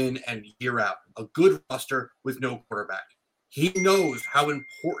year in and year out. A good roster with no quarterback. He knows how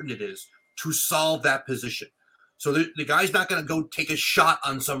important it is to solve that position. So the guy's not going to go take a shot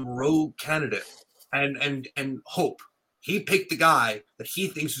on some rogue candidate and hope. He picked the guy that he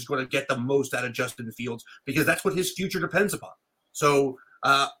thinks is going to get the most out of Justin Fields, because that's what his future depends upon. So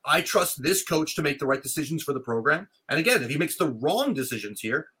I trust this coach to make the right decisions for the program. And again, if he makes the wrong decisions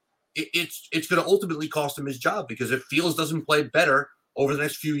here, it's going to ultimately cost him his job, because if Fields doesn't play better over the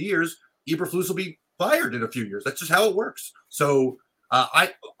next few years, Eberflus will be fired in a few years. That's just how it works. So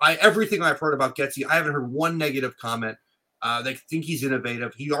everything I've heard about Getsy, I haven't heard one negative comment. They think he's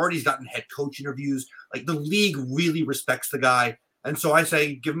innovative. He already's gotten head coach interviews. Like, the league really respects the guy. And so I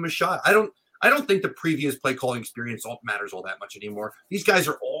say, give him a shot. I don't think the previous play calling experience matters all that much anymore. These guys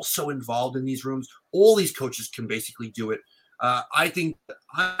are all so involved in these rooms. All these coaches can basically do it. I think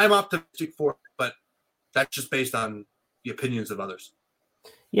I'm optimistic for it, but that's just based on the opinions of others.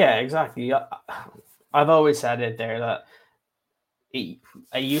 Yeah, exactly. I've always said it there that it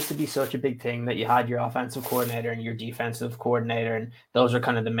used to be such a big thing that you had your offensive coordinator and your defensive coordinator, and those are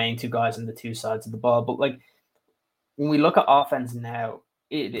kind of the main two guys on the two sides of the ball. But like, when we look at offense now,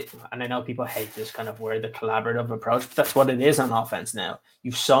 and I know people hate this kind of word, the collaborative approach, but that's what it is on offense now.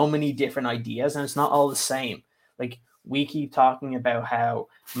 You've so many different ideas and it's not all the same. Like, we keep talking about how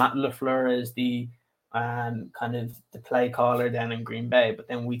Matt LaFleur is the kind of the play caller down in Green Bay, but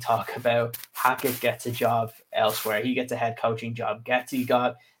then we talk about Hackett gets a job elsewhere. He gets a head coaching job. Getsy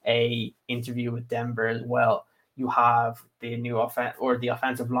got a interview with Denver as well. You have the new the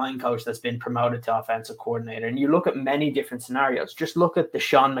offensive line coach that's been promoted to offensive coordinator. And you look at many different scenarios. Just look at the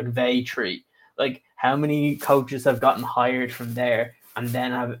Sean McVay tree. Like, how many coaches have gotten hired from there and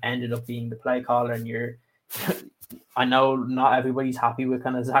then have ended up being the play caller? And I know not everybody's happy with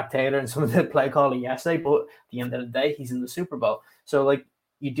kind of Zach Taylor and some of the play calling yesterday, but at the end of the day, he's in the Super Bowl. So, like,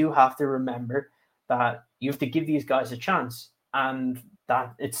 you do have to remember that you have to give these guys a chance. And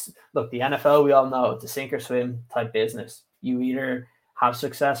that the NFL, we all know, it's a sink or swim type business. You either have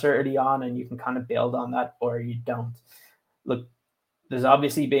success early on and you can kind of build on that, or you don't. Look, there's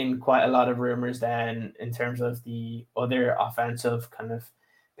obviously been quite a lot of rumors then in terms of the other offensive kind of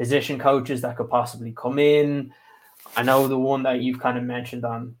position coaches that could possibly come in. I know the one that you've kind of mentioned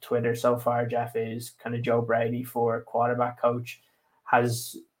on Twitter so far, Jeff, is kind of Joe Brady for quarterback coach.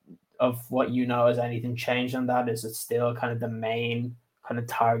 Has anything changed on that? Is it still kind of the main kind of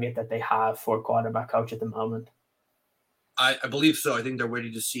target that they have for quarterback coach at the moment? I believe so. I think they're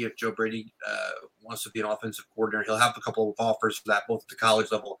waiting to see if Joe Brady wants to be an offensive coordinator. He'll have a couple of offers for that, both at the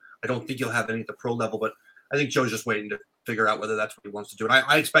college level. I don't think he'll have any at the pro level, but I think Joe's just waiting to figure out whether that's what he wants to do. And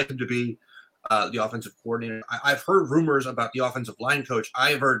I expect him to be the offensive coordinator. I've heard rumors about the offensive line coach.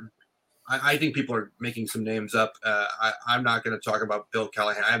 I think people are making some names up. I'm not going to talk about Bill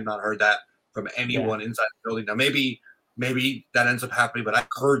Callahan. I have not heard that from anyone inside the building. Now, maybe that ends up happening, but I've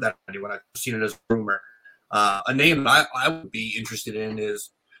heard that from anyone. I've seen it as a rumor. A name that I would be interested in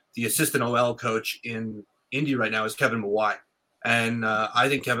is the assistant OL coach in Indy right now is Kevin Mawai. And I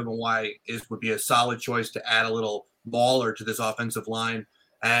think Kevin Mawai would be a solid choice to add a little mauler to this offensive line.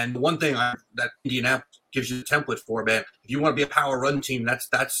 And the one thing that Indianapolis gives you the template for, man, if you want to be a power run team,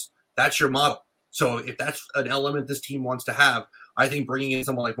 that's your model. So if that's an element this team wants to have, I think bringing in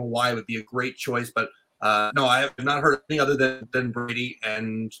someone like Mawai would be a great choice. But no, I have not heard anything other than Brady.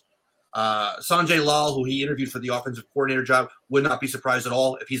 And Sanjay Lal, who he interviewed for the offensive coordinator job, would not be surprised at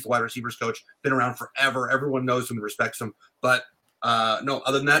all if he's the wide receivers coach. Been around forever. Everyone knows him and respects him. But no,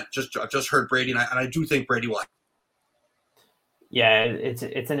 other than that, I've just heard Brady, and I do think Brady will. Yeah, it's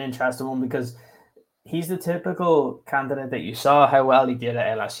an interesting one because he's the typical candidate that you saw how well he did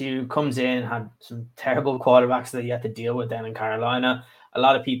at LSU. Comes in, had some terrible quarterbacks that he had to deal with down in Carolina. A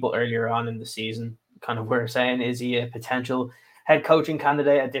lot of people earlier on in the season kind of were saying, is he a potential head coaching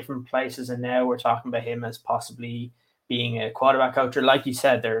candidate at different places? And now we're talking about him as possibly being a quarterback coach. Or like you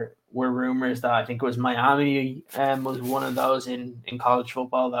said, there were rumors that I think it was Miami was one of those in college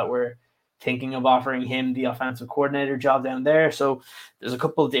football that were thinking of offering him the offensive coordinator job down there. So there's a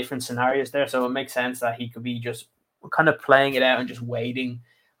couple of different scenarios there. So it makes sense that he could be just kind of playing it out and just waiting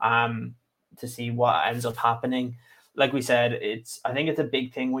to see what ends up happening. Like we said, I think it's a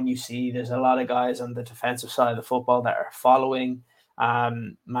big thing when you see there's a lot of guys on the defensive side of the football that are following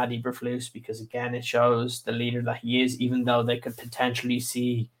Matt Eberflus, because again, it shows the leader that he is, even though they could potentially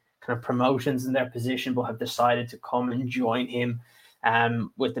see kind of promotions in their position, but have decided to come and join him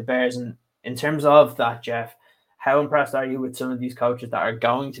with the Bears. And in terms of that, Jeff, how impressed are you with some of these coaches that are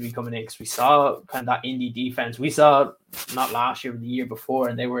going to be coming in? Because we saw kind of that Indy defense. We saw not last year, but the year before,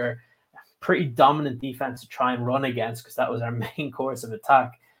 and they were pretty dominant defense to try and run against because that was our main course of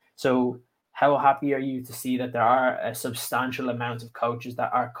attack. So how happy are you to see that there are a substantial amount of coaches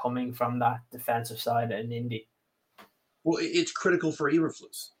that are coming from that defensive side in Indy? Well, it's critical for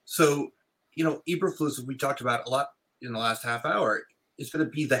Eberflus. So, Eberflus, we talked about a lot in the last half hour, is going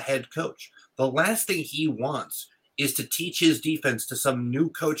to be the head coach. The last thing he wants is to teach his defense to some new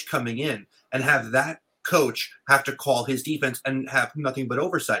coach coming in and have that coach have to call his defense and have nothing but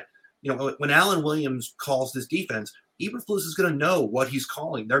oversight. When Alan Williams calls this defense, Eberflus is going to know what he's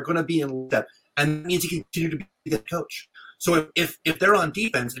calling. They're going to be in step, and that means he can continue to be the coach. So if they're on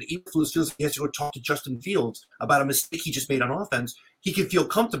defense and Eberflus feels he has to go talk to Justin Fields about a mistake he just made on offense, he can feel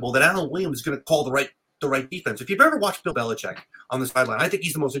comfortable that Alan Williams is going to call the right defense. If you've ever watched Bill Belichick on the sideline, I think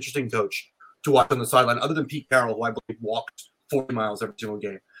he's the most interesting coach to watch on the sideline, other than Pete Carroll, who I believe walked 40 miles every single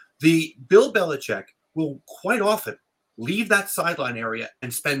game. The Bill Belichick will quite often leave that sideline area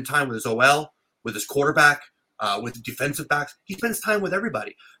and spend time with his OL, with his quarterback, with the defensive backs. He spends time with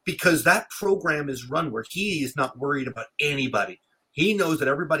everybody because that program is run where he is not worried about anybody. He knows that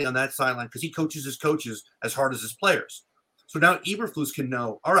everybody on that sideline, because he coaches his coaches as hard as his players. So now Eberflus can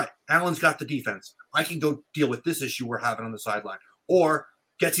know, all right, Allen's got the defense. I can go deal with this issue we're having on the sideline. Or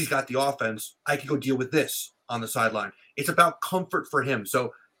Getsy's got the offense. I can go deal with this on the sideline. It's about comfort for him.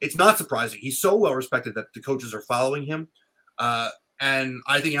 So it's not surprising. He's so well respected that the coaches are following him. And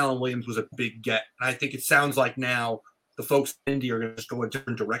I think Alan Williams was a big get. And I think it sounds like now the folks in Indy are going to just go a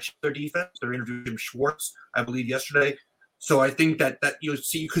different direction with their defense. They're interviewing Jim Schwartz, I believe, yesterday. So I think that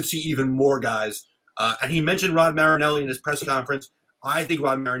you could see even more guys. And he mentioned Rod Marinelli in his press conference. I think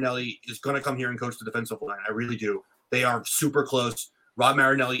Rod Marinelli is going to come here and coach the defensive line. I really do. They are super close. Rod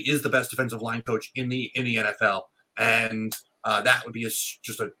Marinelli is the best defensive line coach in the NFL. And that would be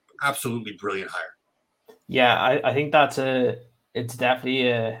just an absolutely brilliant hire. Yeah, I think it's definitely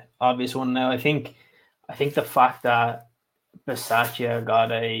a obvious one now. I think the fact that Bisaccia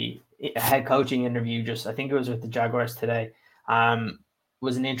got a head coaching interview, I think it was with the Jaguars today,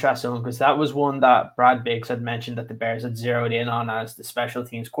 was an interesting one because that was one that Brad Biggs had mentioned that the Bears had zeroed in on as the special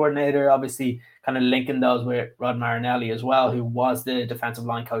teams coordinator, obviously kind of linking those with Rod Marinelli as well, who was the defensive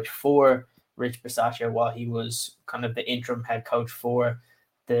line coach for Rich Bisaccia while he was kind of the interim head coach for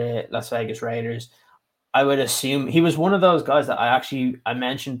the Las Vegas Raiders. I would assume he was one of those guys that I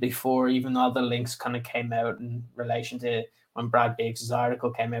mentioned before, even though the links kind of came out in relation to when Brad Biggs'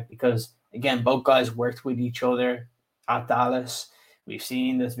 article came out, because again, both guys worked with each other at Dallas. We've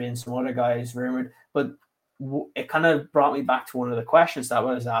seen there's been some other guys rumored, but it kind of brought me back to one of the questions that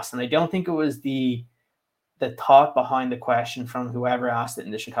was asked. And I don't think it was the thought behind the question from whoever asked it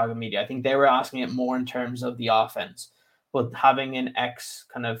in the Chicago media. I think they were asking it more in terms of the offense, but having an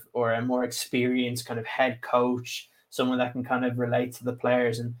or a more experienced kind of head coach, someone that can kind of relate to the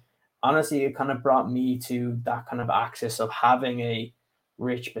players. And honestly, it kind of brought me to that kind of axis of having a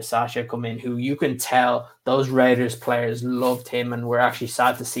Rich Bisaccia come in, who you can tell those Raiders players loved him and were actually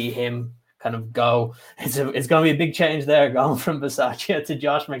sad to see him kind of go. It's going to be a big change there, going from Bisaccia to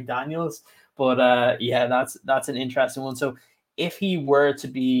Josh McDaniels. But yeah, that's an interesting one. So if he were to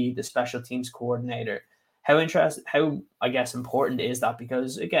be the special teams coordinator, how I guess important is that?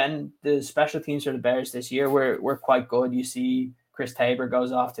 Because again, the special teams for the Bears this year were quite good. You see Chris Tabor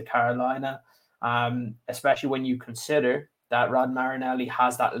goes off to Carolina, especially when you consider that Rod Marinelli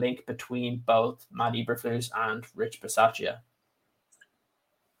has that link between both Matt Eberflus and Rich Bisaccia.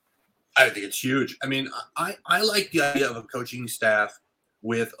 I think it's huge. I mean, I like the idea of a coaching staff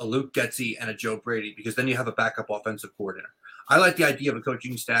with a Luke Getsy and a Joe Brady, because then you have a backup offensive coordinator. I like the idea of a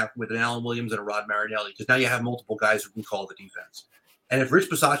coaching staff with an Alan Williams and a Rod Marinelli, because now you have multiple guys who can call the defense. And if Rich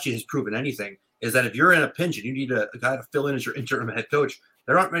Bisaccia has proven anything, is that if you're in a pinch and you need a guy to fill in as your interim head coach,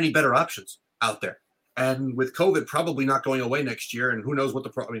 there aren't many better options out there. And with COVID probably not going away next year, and who knows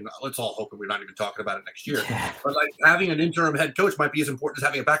what I mean, let's all hope that we're not even talking about it next year. But like having an interim head coach might be as important as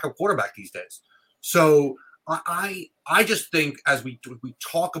having a backup quarterback these days. So I just think as we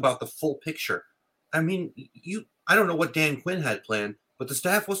talk about the full picture, I mean, I don't know what Dan Quinn had planned, but the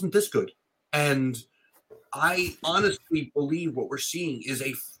staff wasn't this good. And I honestly believe what we're seeing is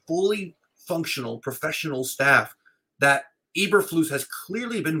a fully functional professional staff that Eberflus has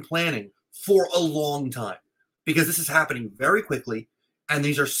clearly been planning for a long time, because this is happening very quickly, and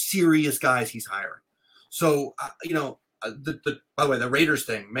these are serious guys he's hiring. So, by the way, the Raiders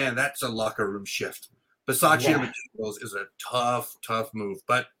thing, man, that's a locker room shift. Bisaccia materials is a tough move.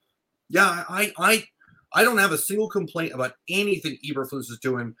 But yeah, I don't have a single complaint about anything Eberflus is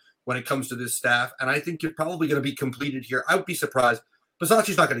doing when it comes to this staff, and I think you're probably going to be completed here. I would be surprised.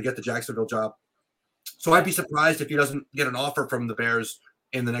 Bisaccia's not going to get the Jacksonville job, so I'd be surprised if he doesn't get an offer from the Bears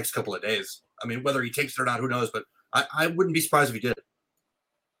in the next couple of days. I mean, whether he takes it or not, who knows? But I wouldn't be surprised if he did.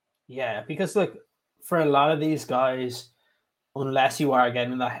 Yeah, because look, for a lot of these guys, unless you are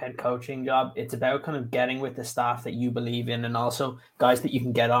getting that head coaching job, it's about kind of getting with the staff that you believe in, and also guys that you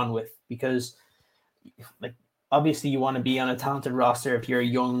can get on with. Because, like, obviously you want to be on a talented roster if you're a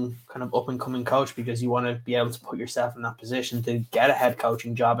young kind of up and coming coach, because you want to be able to put yourself in that position to get a head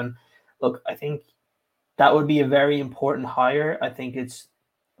coaching job. And look, I think that would be a very important hire. I think it's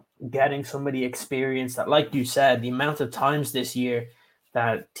getting somebody experienced that, like you said, the amount of times this year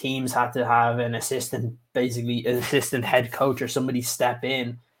that teams had to have an assistant head coach or somebody step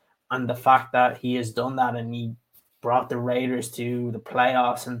in, and the fact that he has done that and he brought the Raiders to the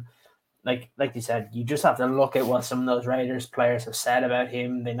playoffs. And like you said, you just have to look at what some of those Raiders players have said about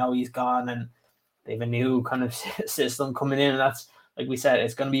him. They know he's gone and they have a new kind of system coming in. And that's, like we said,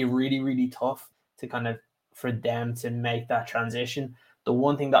 it's going to be really, really tough to kind of for them to make that transition. The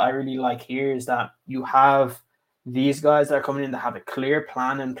one thing that I really like here is that you have these guys that are coming in that have a clear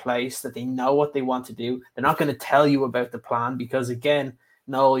plan in place, that they know what they want to do. They're not going to tell you about the plan because, again,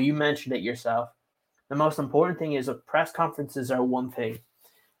 Noel, you mentioned it yourself. The most important thing is that press conferences are one thing,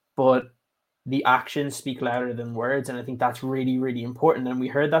 but the actions speak louder than words. And I think that's really, really important. And we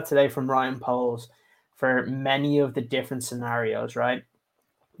heard that today from Ryan Poles for many of the different scenarios, right?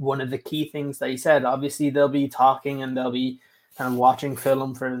 One of the key things that he said, obviously they'll be talking and they'll be kind of watching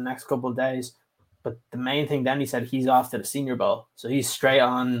film for the next couple of days. But the main thing then he said, he's off to the Senior Bowl. So he's straight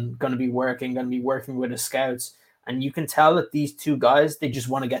on going to be working with his scouts. And you can tell that these two guys, they just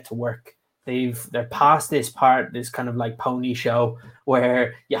want to get to work. They're past this part, this kind of like pony show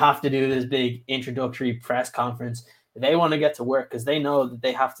where you have to do this big introductory press conference. They want to get to work because they know that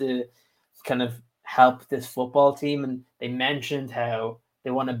they have to kind of help this football team. And they mentioned how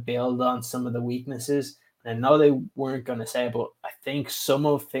they want to build on some of the weaknesses. And I know they weren't going to say it, but I think some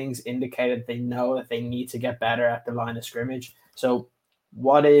of things indicated they know that they need to get better at the line of scrimmage. So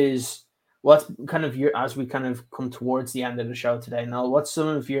what's kind of your, as we kind of come towards the end of the show today, Noel, what's some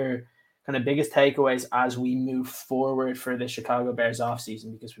of your kind of biggest takeaways as we move forward for the Chicago Bears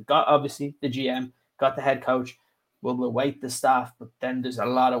offseason? Because we've got obviously the GM, got the head coach, we'll await the staff, but then there's a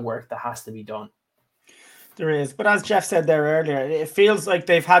lot of work that has to be done. There is. But as Jeff said there earlier, it feels like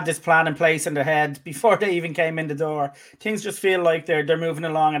they've had this plan in place in their head before they even came in the door. Things just feel like they're moving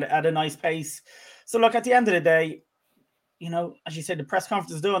along at a nice pace. So look, at the end of the day, you know, as you said, the press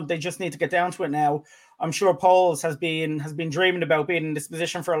conference is done. They just need to get down to it now. I'm sure Poles has been dreaming about being in this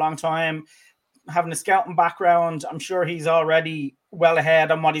position for a long time, having a scouting background. I'm sure he's already well ahead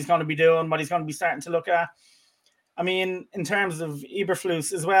on what he's going to be doing, what he's going to be starting to look at. I mean, in terms of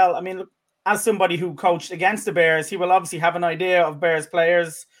Eberflus as well, I mean, look, as somebody who coached against the Bears, he will obviously have an idea of Bears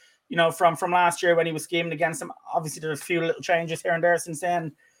players, you know, from last year when he was scheming against them. Obviously, there's a few little changes here and there since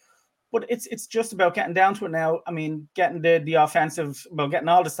then. But it's just about getting down to it now. I mean, getting the offensive, well, getting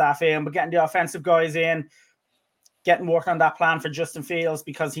all the staff in, but getting the offensive guys in, getting working on that plan for Justin Fields,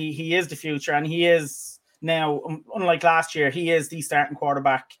 because he is the future, and he is now, unlike last year, he is the starting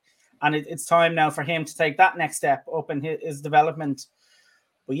quarterback. And it's time now for him to take that next step up in his development.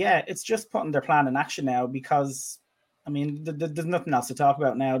 But yeah, it's just putting their plan in action now, because, I mean, there's nothing else to talk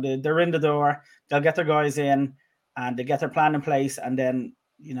about now. They're in the door, they'll get their guys in, and they get their plan in place, and then,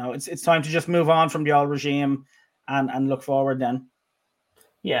 you know, it's time to just move on from the old regime and look forward then.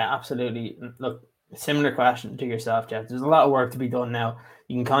 Yeah, absolutely. Look, Similar question to yourself, Jeff. There's a lot of work to be done now.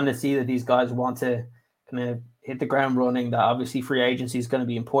 You can kind of see that these guys want to kind of hit the ground running, that obviously free agency is going to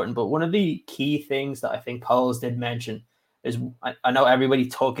be important. But one of the key things that I think Poles did mention is, I know everybody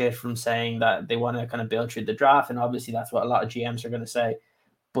took it from saying that they want to kind of build through the draft, and obviously that's what a lot of GMs are going to say.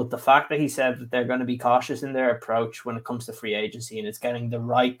 But the fact that he said that they're going to be cautious in their approach when it comes to free agency, and it's getting the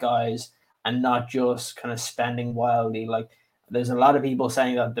right guys and not just kind of spending wildly. Like, there's a lot of people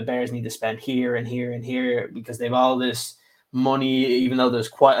saying that the Bears need to spend here and here and here because they've all this money, even though there's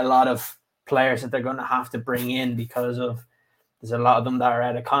quite a lot of players that they're going to have to bring in because of there's a lot of them that are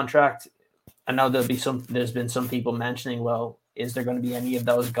out of contract. I know there's been some people mentioning, well, is there going to be any of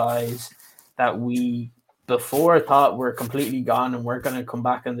those guys that we before thought were completely gone and weren't going to come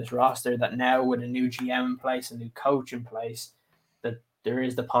back on this roster, that now with a new GM in place, a new coach in place, that there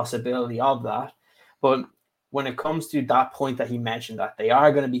is the possibility of that. But when it comes to that point that he mentioned, that they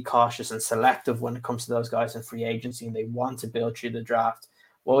are going to be cautious and selective when it comes to those guys in free agency and they want to build through the draft,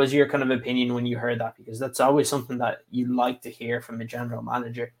 what was your kind of opinion when you heard that? Because that's always something that you like to hear from a general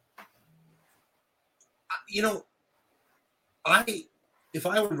manager. You know, if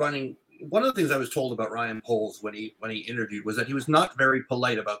I were running, one of the things I was told about Ryan Poles when he interviewed was that he was not very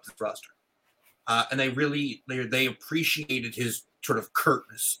polite about this roster, and they appreciated his sort of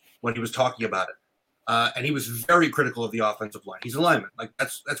curtness when he was talking about it, and he was very critical of the offensive line. He's a lineman, like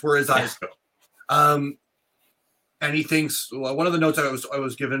that's where his eyes go, and he thinks, well, one of the notes I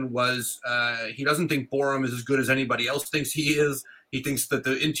was given was he doesn't think Borum is as good as anybody else thinks he is. He thinks that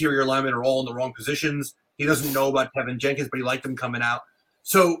the interior linemen are all in the wrong positions. He doesn't know about Kevin Jenkins, but he liked them coming out.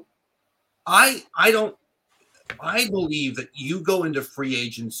 So I believe that you go into free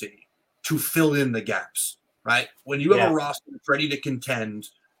agency to fill in the gaps, right? When you have a roster that's ready to contend,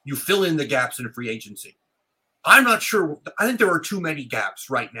 you fill in the gaps in free agency. I'm not sure. I think there are too many gaps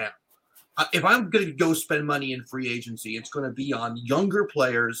right now. If I'm going to go spend money in free agency, it's going to be on younger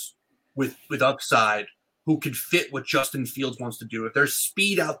players with upside who could fit what Justin Fields wants to do. If there's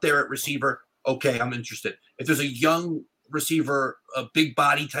speed out there at receiver, okay, I'm interested. If there's a young receiver, a big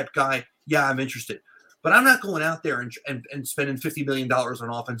body type guy, yeah, I'm interested. But I'm not going out there and spending $50 million on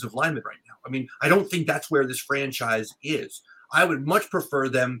offensive linemen right now. I mean, I don't think that's where this franchise is. I would much prefer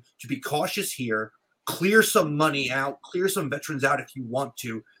them to be cautious here, clear some money out, clear some veterans out if you want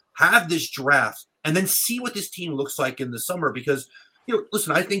to, have this draft, and then see what this team looks like in the summer. Because,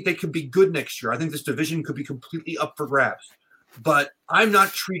 listen, I think they could be good next year. I think this division could be completely up for grabs. But I'm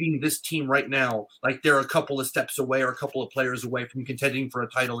not treating this team right now like they're a couple of steps away or a couple of players away from contending for a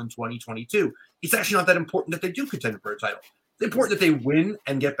title in 2022. It's actually not that important that they do contend for a title. It's important that they win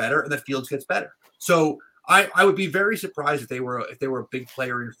and get better and that Fields gets better. So I would be very surprised if they were a big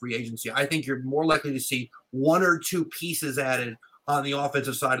player in free agency. I think you're more likely to see one or two pieces added on the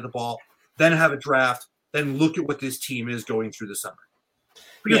offensive side of the ball, then have a draft, then look at what this team is going through the summer.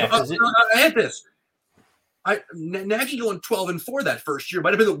 Because I had this. Nagy going 12-4 that first year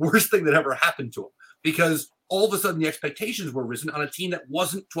might have been the worst thing that ever happened to him, because all of a sudden the expectations were risen on a team that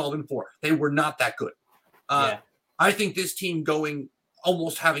wasn't 12-4. They were not that good. I think this team going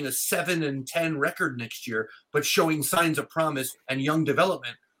almost having a 7-10 record next year, but showing signs of promise and young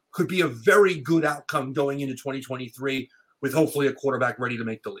development could be a very good outcome going into 2023 with hopefully a quarterback ready to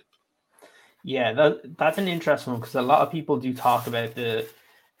make the leap. Yeah, that's an interesting one, because a lot of people do talk about the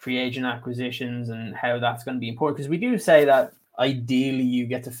free agent acquisitions and how that's going to be important, because we do say that ideally you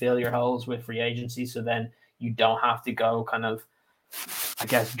get to fill your holes with free agency, so then you don't have to go kind of, I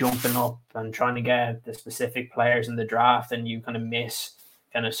guess, jumping up and trying to get the specific players in the draft, and you kind of miss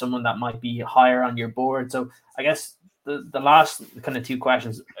kind of someone that might be higher on your board. So I guess the last kind of two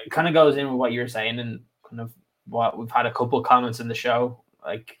questions kind of goes in with what you're saying, and kind of what we've had a couple of comments in the show,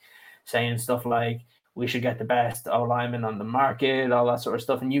 like saying stuff like we should get the best O-lineman on the market, all that sort of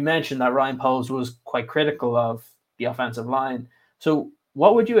stuff. And you mentioned that Ryan Poles was quite critical of the offensive line. So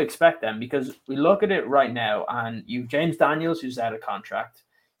what would you expect then? Because we look at it right now, and you've James Daniels, who's out of contract.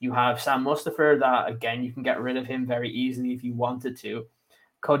 You have Sam Mustipher, that, again, you can get rid of him very easily if you wanted to.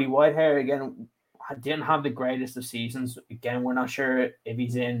 Cody Whitehair, again, didn't have the greatest of seasons. Again, we're not sure if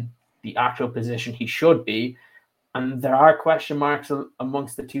he's in the actual position he should be. And there are question marks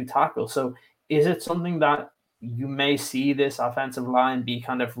amongst the two tackles. So is it something that you may see this offensive line be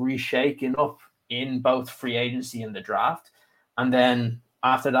kind of reshaken up in both free agency and the draft? And then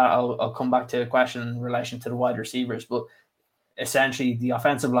after that, I'll come back to a question in relation to the wide receivers. But essentially, the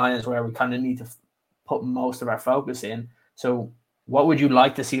offensive line is where we kind of need to put most of our focus in. So what would you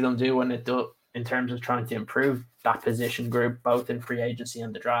like to see them do when it do, in terms of trying to improve that position group, both in free agency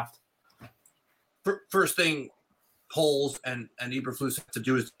and the draft? First thing, Poles and Eberflus have to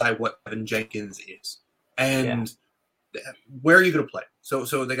do is decide what Evan Jenkins is. And where are you going to play?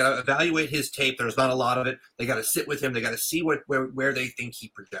 So they got to evaluate his tape. There's not a lot of it. They got to sit with him. They got to see where they think he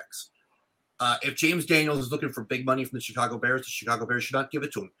projects. If James Daniels is looking for big money from the Chicago Bears should not give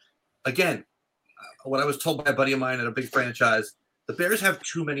it to him. Again, what I was told by a buddy of mine at a big franchise, the Bears have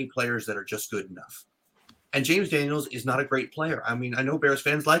too many players that are just good enough. And James Daniels is not a great player. I mean, I know Bears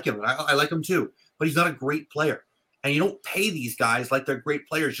fans like him, and I like him too, but he's not a great player. And you don't pay these guys like they're great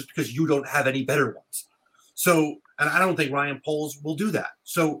players just because you don't have any better ones. So, and I don't think Ryan Poles will do that.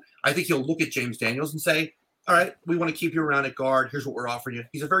 So I think he'll look at James Daniels and say, all right, we want to keep you around at guard. Here's what we're offering you.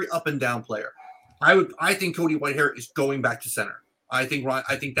 He's a very up and down player. I think Cody Whitehair is going back to center. I think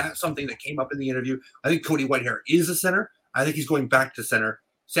that's something that came up in the interview. I think Cody Whitehair is a center. I think he's going back to center.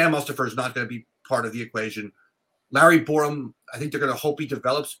 Sam Mustipher is not going to be part of the equation. Larry Borum, I think they're going to hope he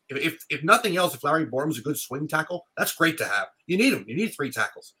develops. If nothing else, if Larry Borum's a good swing tackle, that's great to have. You need him. You need 3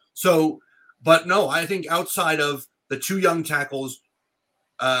 tackles. So, but no, I think outside of the 2 young tackles,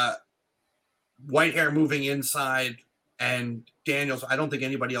 Whitehair moving inside and Daniels, I don't think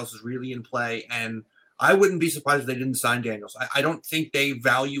anybody else is really in play. And I wouldn't be surprised if they didn't sign Daniels. I don't think they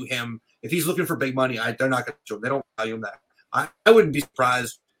value him. If he's looking for big money, they're not going to do him. They don't value him that. I wouldn't be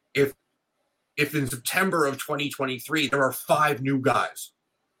surprised if in September of 2023, there are 5 new guys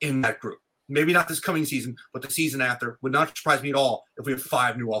in that group. Maybe not this coming season, but the season after. Would not surprise me at all if we have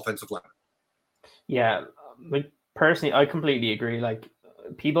 5 new offensive linemen. Yeah, personally, I completely agree. Like,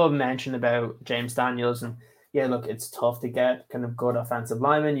 people have mentioned about James Daniels, and yeah, look, it's tough to get kind of good offensive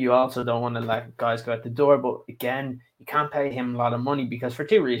linemen. You also don't want to let guys go out the door, but again, you can't pay him a lot of money because for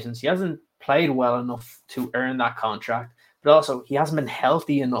 2 reasons. He hasn't played well enough to earn that contract, but also he hasn't been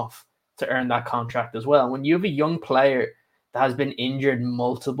healthy enough to earn that contract as well. When you have a young player that has been injured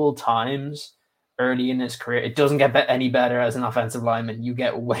multiple times early in his career, it doesn't get any better as an offensive lineman. You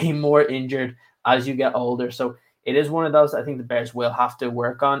get way more injured as you get older. So it is one of those I think the Bears will have to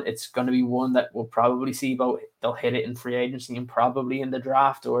work on. It's going to be one that we'll probably see both. They'll hit it in free agency and probably in the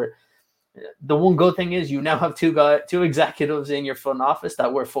draft. Or the one good thing is you now have 2 executives in your front office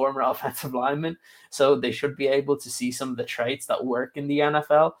that were former offensive linemen. So they should be able to see some of the traits that work in the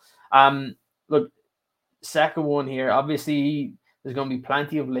NFL. Look, second one here, obviously there's going to be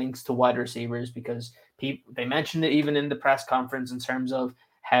plenty of links to wide receivers because they mentioned it even in the press conference in terms of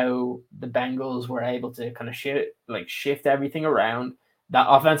how the Bengals were able to kind of shift everything around. That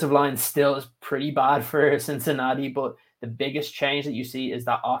offensive line still is pretty bad for Cincinnati, but the biggest change that you see is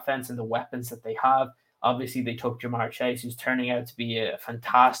that offense and the weapons that they have. Obviously, they took Jamar Chase, who's turning out to be a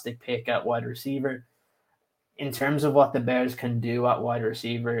fantastic pick at wide receiver. In terms of what the Bears can do at wide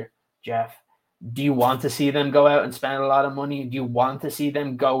receiver, Jeff, do you want to see them go out and spend a lot of money? Do you want to see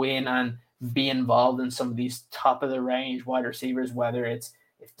them go in and be involved in some of these top-of-the-range wide receivers, whether it's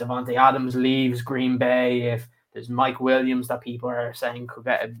if Devontae Adams leaves Green Bay, if there's Mike Williams that people are saying could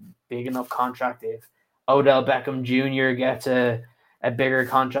get a big enough contract, if Odell Beckham Jr. gets a bigger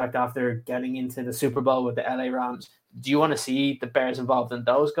contract after getting into the Super Bowl with the LA Rams, do you want to see the Bears involved in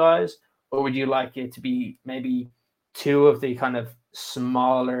those guys? Or would you like it to be maybe 2 of the kind of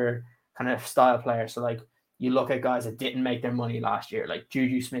smaller kind of style players? So like you look at guys that didn't make their money last year, like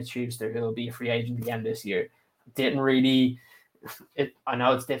Juju Smith-Schuster, who will be a free agent again this year. Didn't really... I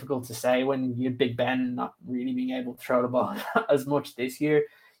know it's difficult to say when you have Big Ben not really being able to throw the ball as much this year.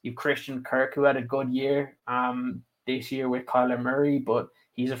 You've Christian Kirk, who had a good year this year with Kyler Murray, but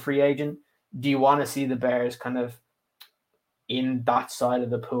he's a free agent. Do you want to see the Bears kind of in that side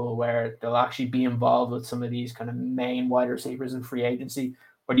of the pool where they'll actually be involved with some of these kind of main wide receivers in free agency?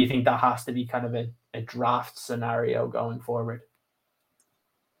 Or do you think that has to be kind of a draft scenario going forward?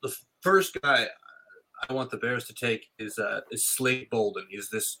 The first guy I want the Bears to take is Slade Bolden. He's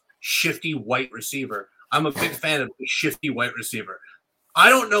this shifty white receiver. I'm a big fan of the shifty white receiver. I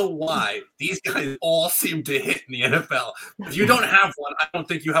don't know why these guys all seem to hit in the NFL. If you don't have one, I don't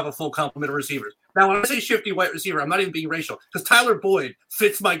think you have a full complement of receivers. Now, when I say shifty white receiver, I'm not even being racial because Tyler Boyd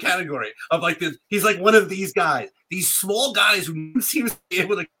fits my category of like this. He's like one of these guys, these small guys who seems to be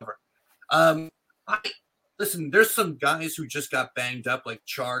able to cover. Listen, there's some guys who just got banged up like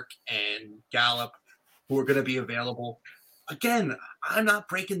Chark and Gallup who are going to be available. Again, I'm not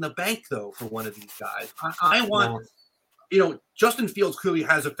breaking the bank, though, for one of these guys. I want, Justin Fields clearly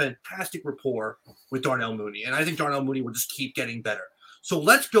has a fantastic rapport with Darnell Mooney, and I think Darnell Mooney will just keep getting better. So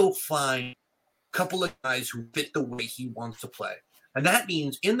let's go find a couple of guys who fit the way he wants to play. And that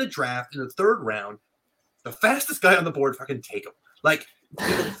means in the draft, in the 3rd round, the fastest guy on the board, fucking take him. Like,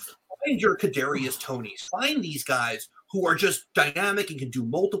 find your Kadarius Tonys. Find these guys who are just dynamic and can do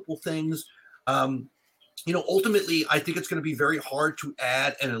multiple things. ultimately, I think it's going to be very hard to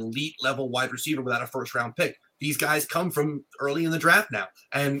add an elite level wide receiver without a first round pick. These guys come from early in the draft now,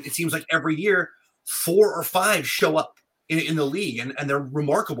 and it seems like every year 4 or 5 show up in the league, and they're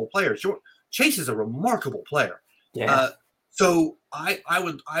remarkable players. Chase is a remarkable player. Yeah. So I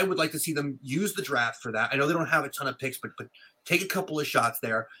would like to see them use the draft for that. I know they don't have a ton of picks, but take a couple of shots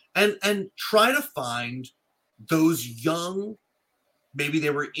there and try to find those young. Maybe they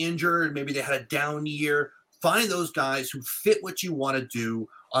were injured. Maybe they had a down year. Find those guys who fit what you want to do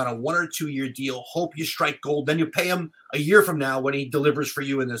on a 1 or 2 year deal. Hope you strike gold. Then you pay him a year from now when he delivers for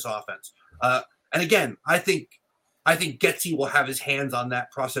you in this offense. And again, I think Getsy will have his hands on that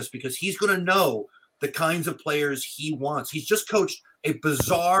process because he's going to know the kinds of players he wants. He's just coached a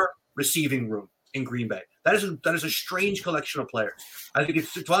bizarre receiving room in Green Bay. That is a strange collection of players. I think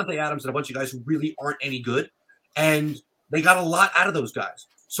it's Devontae Adams and a bunch of guys who really aren't any good, and they got a lot out of those guys.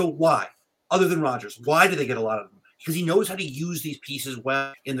 So why? Other than Rodgers, why do they get a lot of them? Because he knows how to use these pieces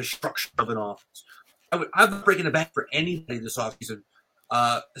well in the structure of an offense. I'm not breaking the bank for anybody this offseason,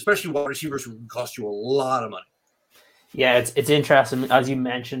 especially wide receivers who can cost you a lot of money. Yeah, it's interesting. As you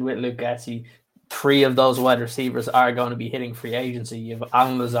mentioned with Luke Getsy, 3 of those wide receivers are going to be hitting free agency. You have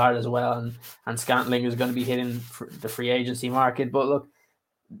Alan Lazard as well, and Scantling is going to be hitting the free agency market. But look,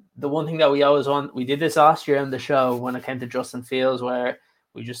 the one thing that we always want, we did this last year on the show when it came to Justin Fields, where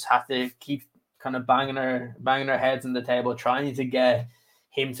we just have to keep kind of banging our heads on the table, trying to get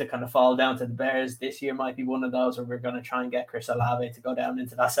him to kind of fall down to the Bears. This year might be one of those where we're going to try and get Chris Olave to go down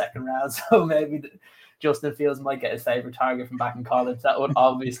into that second round. So maybe Justin Fields might get his favorite target from back in college. That would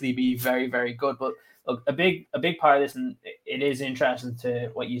obviously be very, very good. But look, a big part of this, and it is interesting to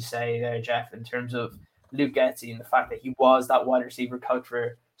what you say there, Jeff, in terms of Luke Getsy and the fact that he was that wide receiver coach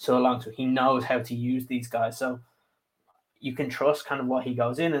for so long, so he knows how to use these guys. So you can trust kind of what he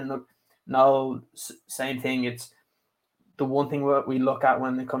goes in. And look, no, same thing. It's the one thing what we look at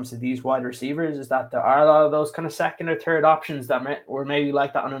when it comes to these wide receivers is that there are a lot of those kind of second or third options that were maybe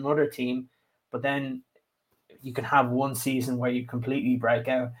like that on another team, but then you can have one season where you completely break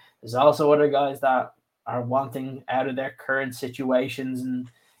out. There's also other guys that are wanting out of their current situations and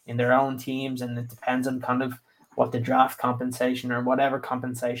in their own teams, and it depends on kind of what the draft compensation or whatever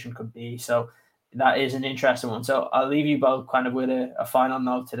compensation could be. So that is an interesting one. So I'll leave you both kind of with a final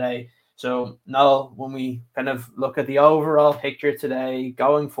note today. So Noel, when we kind of look at the overall picture today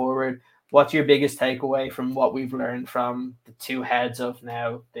going forward, what's your biggest takeaway from what we've learned from the 2 heads of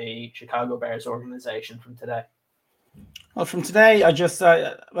now the Chicago Bears organization from today? Well, from today,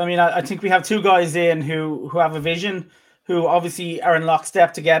 I think we have 2 guys in who have a vision, who obviously are in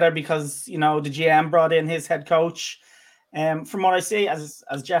lockstep together because, the GM brought in his head coach. From what I see, as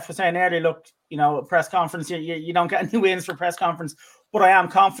Jeff was saying earlier, look, a press conference, you don't get any wins for press conference, but I am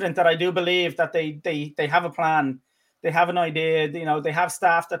confident that I do believe that they have a plan. They have an idea, they have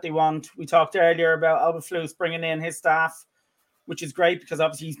staff that they want. We talked earlier about Eberflus bringing in his staff, which is great because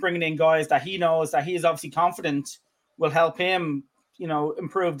obviously he's bringing in guys that he knows that he is obviously confident will help him,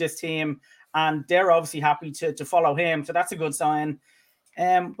 improve this team. And they're obviously happy to follow him. So that's a good sign.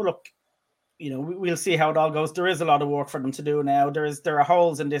 But look, we'll see how it all goes. There is a lot of work for them to do now. There are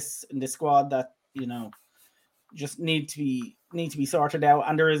holes in this squad that, just need to be sorted out.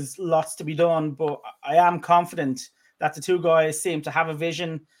 And there is lots to be done. But I am confident that the 2 guys seem to have a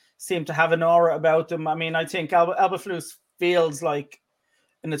vision, seem to have an aura about them. I mean, I think Eberflus feels like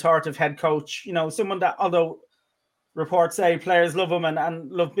an authoritative head coach, someone that, although reports say players love him and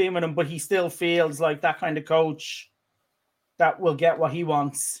love being with him, but he still feels like that kind of coach that will get what he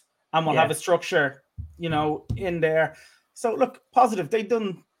wants and will have a structure, in there. So look, positive. They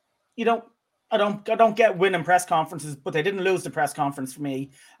done, I don't get winning press conferences, but they didn't lose the press conference for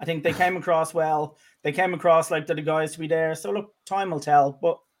me. I think they came across well. They came across like they're the guys to be there. So look, time will tell,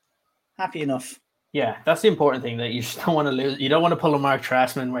 but happy enough. Yeah, that's the important thing, that you just don't want to lose. You don't want to pull a Mark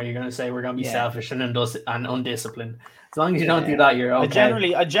Trestman where you're going to say we're going to be selfish and undisciplined. As long as you don't do that, you're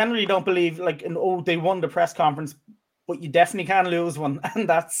okay. I generally don't believe they won the press conference, but you definitely can lose one, and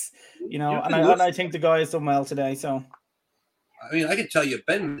that's I think the guys done well today. So, I mean, I can tell you,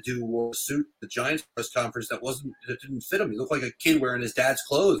 Ben Madu wore a suit at the Giants press conference that didn't fit him. He looked like a kid wearing his dad's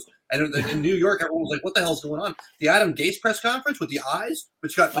clothes. And in New York, everyone was like, "What the hell's going on?" The Adam Gase press conference with the eyes,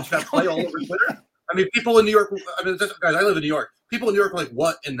 which got play all over Twitter. I mean, people in New York. Guys, I live in New York. People in New York are like,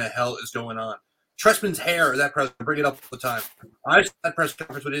 "What in the hell is going on?" Trestman's hair, that press, bring it up all the time. I saw that press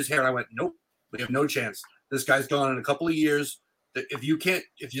conference with his hair, and I went, "Nope, we have no chance. This guy's gone in a couple of years.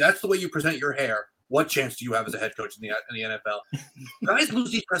 If that's the way you present your hair, what chance do you have as a head coach in the NFL?" Guys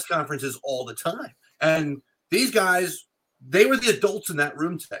lose these press conferences all the time, and these guys, they were the adults in that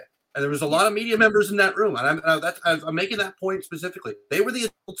room today. And there was a lot of media members in that room. And I'm making that point specifically. They were the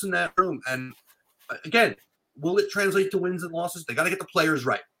adults in that room. And again, will it translate to wins and losses? They got to get the players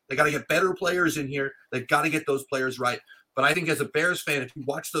right. They got to get better players in here. They've got to get those players right. But I think as a Bears fan, if you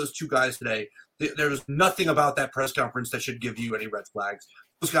watch those two guys today, there's nothing about that press conference that should give you any red flags.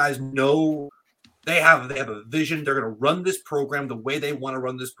 Those guys know they have a vision. They're going to run this program the way they want to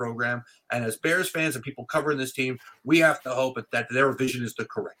run this program. And as Bears fans and people covering this team, we have to hope that their vision is the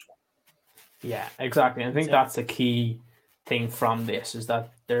correct one. Yeah, exactly. I think that's a key thing from this, is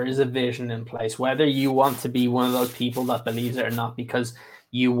that there is a vision in place, whether you want to be one of those people that believes it or not because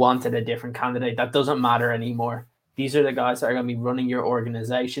you wanted a different candidate. That doesn't matter anymore. These are the guys that are going to be running your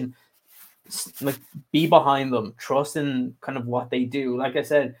organization. Like, be behind them, trust in kind of what they do. Like I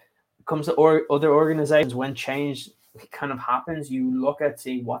said, it comes to other organizations, when change kind of happens, you look at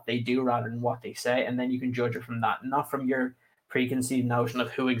see what they do rather than what they say, and then you can judge it from that, not from your preconceived notion of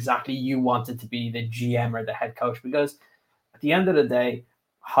who exactly you wanted to be the GM or the head coach. Because at the end of the day,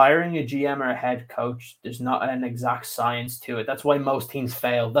 hiring a GM or a head coach, there's not an exact science to it. That's why most teams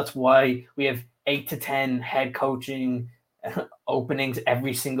fail. That's why we have 8 to 10 head coaching openings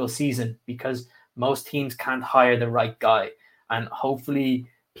every single season, because most teams can't hire the right guy. And hopefully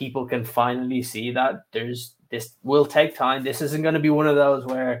people can finally see that this will take time. This isn't going to be one of those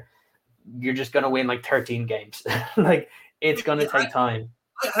where you're just going to win like 13 games. Like, it's going to take time.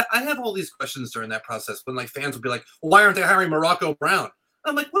 I have all these questions during that process when like fans will be like, well, why aren't they hiring Morocco Brown?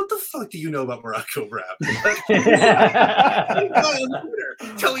 I'm like, what the fuck do you know about Morocco Brown?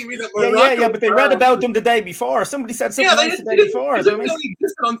 Telling me that Morocco but they read about them the day before. Somebody said something else the day before. He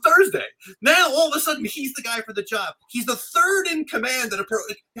existed on Thursday. Now all of a sudden he's the guy for the job. He's the third in command.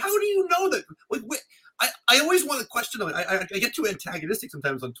 How do you know that? Like, I always want to question him. I get too antagonistic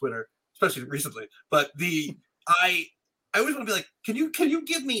sometimes on Twitter, especially recently. But I always want to be like, can you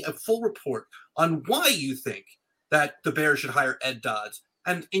give me a full report on why you think that the Bears should hire Ed Dodds,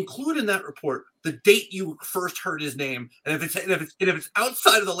 and include in that report the date you first heard his name. And if it's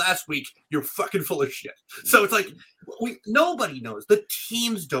outside of the last week, you're fucking full of shit. So it's like, nobody knows. The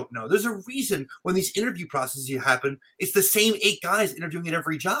teams don't know. There's a reason when these interview processes happen, it's the same 8 guys interviewing at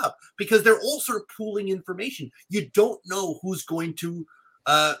every job, because they're all sort of pooling information. You don't know who's going to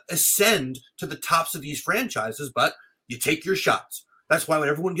ascend to the tops of these franchises, but you take your shots. That's why when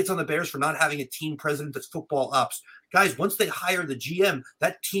everyone gets on the Bears for not having a team president that's football ops, guys, once they hire the GM,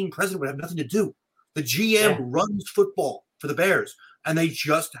 that team president would have nothing to do. The GM runs football for the Bears, and they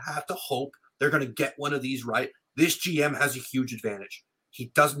just have to hope they're going to get one of these right. This GM has a huge advantage.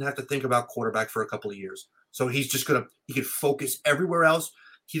 He doesn't have to think about quarterback for a couple of years. So he's just he can focus everywhere else.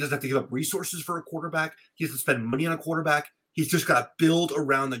 He doesn't have to give up resources for a quarterback. He doesn't spend money on a quarterback. He's just got to build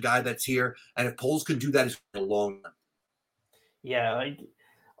around the guy that's here. And if Poles can do that, it's a long run. Yeah, like,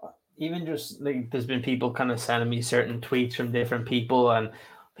 even just like, there's been people kind of sending me certain tweets from different people, and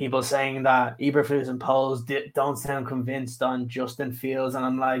people saying that Eberflus and Poles don't sound convinced on Justin Fields, and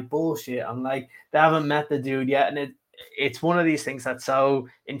I'm like, bullshit. I'm like, they haven't met the dude yet, and it's one of these things that's so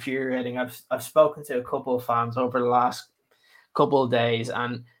infuriating. I've spoken to a couple of fans over the last couple of days,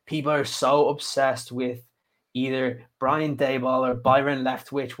 and people are so obsessed with either Brian Daboll or Byron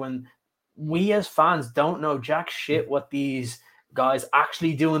Leftwich, when we as fans don't know jack shit what these guys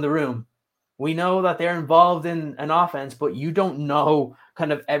actually do in the room. We know that they're involved in an offense, but you don't know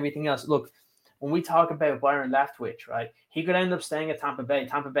kind of everything else. Look, when we talk about Byron Leftwich, right, he could end up staying at Tampa Bay.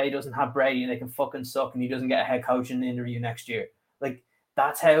 Tampa Bay doesn't have Brady, and they can fucking suck, and he doesn't get a head coaching interview next year. Like,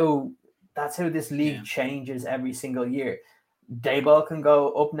 that's how this league changes every single year. Daboll can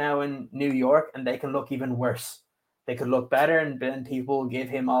go up now in New York, and they can look even worse. They could look better, and then people will give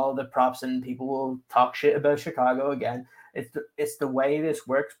him all the props, and people will talk shit about Chicago again. It's the way this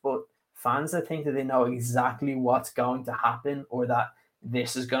works, but fans that think that they know exactly what's going to happen, or that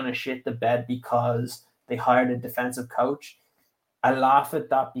this is going to shit the bed because they hired a defensive coach, I laugh at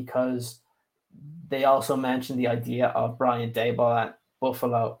that, because they also mentioned the idea of Brian Daboll at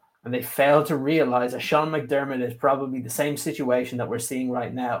Buffalo, and they failed to realize that Sean McDermott is probably the same situation that we're seeing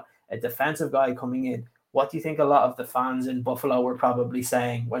right now. A defensive guy coming in. What do you think a lot of the fans in Buffalo were probably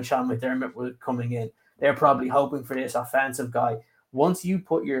saying when Sean McDermott was coming in? They're probably hoping for this offensive guy. Once you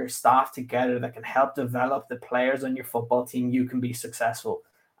put your staff together that can help develop the players on your football team, you can be successful.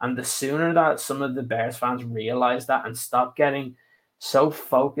 And the sooner that some of the Bears fans realize that and stop getting so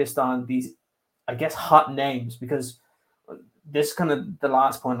focused on these, I guess, hot names, because this is kind of the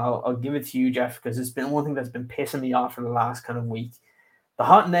last point. I'll give it to you, Jeff, because it's been one thing that's been pissing me off for the last kind of week. The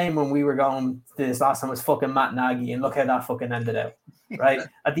hot name when we were going to this last time was fucking Matt Nagy, and look how that fucking ended out. Right?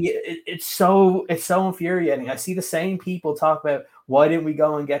 It's so infuriating. I see the same people talk about Why didn't we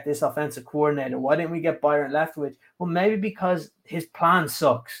go and get this offensive coordinator? Why didn't we get Byron Leftwich? Well, maybe because his plan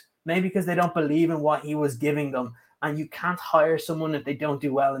sucks. Maybe because they don't believe in what he was giving them. And you can't hire someone if they don't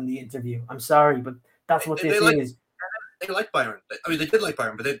do well in the interview. I'm sorry, but that's what this is. They like Byron. I mean, they did like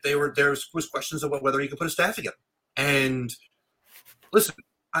Byron, but there was questions about whether he could put a staff together. And listen,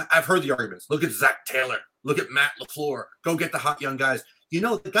 I've heard the arguments. Look at Zach Taylor. Look at Matt LaFleur. Go get the hot young guys.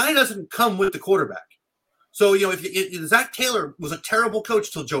 The guy doesn't come with the quarterback. So, if Zach Taylor was a terrible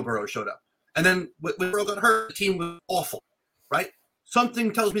coach till Joe Burrow showed up. And then when Burrow got hurt, the team was awful, right?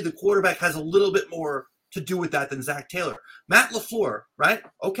 Something tells me the quarterback has a little bit more to do with that than Zach Taylor. Matt LaFleur, right?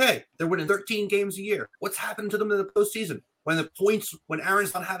 Okay, they're winning 13 games a year. What's happened to them in the postseason? When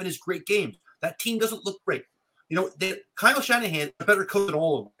Aaron's not having his great games, that team doesn't look great. Kyle Shanahan, a better coach than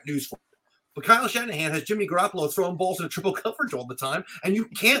all of them, news for him. But Kyle Shanahan has Jimmy Garoppolo throwing balls in a triple coverage all the time, and you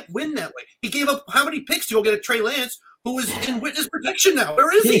can't win that way. He gave up how many picks to go get a Trey Lance, who is in witness protection now?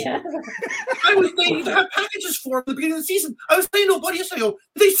 Where is he? Yeah. I was saying to have packages for him at the beginning of the season. I was saying to a buddy yesterday, did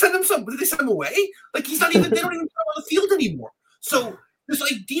they send him something? Did they send him away? Like they don't even come on the field anymore. So this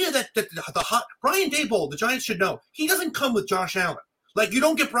idea that the hot Brian Daboll, the Giants should know, he doesn't come with Josh Allen. Like you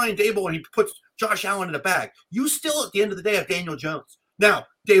don't get Brian Daboll and he puts Josh Allen in a bag. You still, at the end of the day, have Daniel Jones. Now,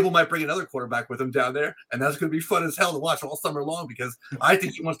 Daboll might bring another quarterback with him down there, and that's going to be fun as hell to watch all summer long because I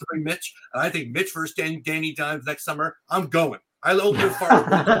think he wants to bring Mitch, and I think Mitch versus Danny Dimes next summer. I'm going. I'll be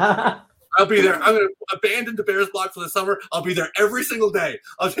far. I'll be there. I'm going to abandon the Bears block for the summer. I'll be there every single day.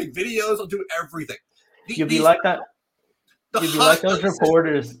 I'll take videos. I'll do everything. You'll be like that. You'll be like those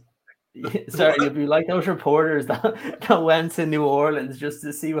reporters. Sorry, you'd be like those reporters that went to New Orleans just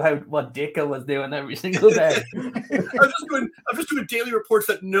to see what Dicka was doing every single day. I'm just doing daily reports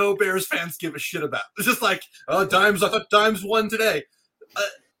that no Bears fans give a shit about. It's just like, Dimes. I thought Dimes won today.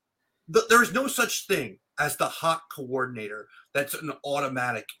 There's no such thing as the hot coordinator that's an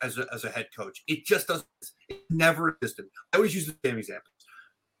automatic as a head coach. It just doesn't. It never existed. I always use the same examples.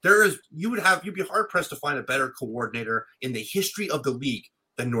 You'd be hard pressed to find a better coordinator in the history of the league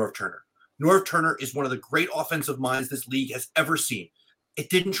than Norv Turner. Norv Turner is one of the great offensive minds this league has ever seen. It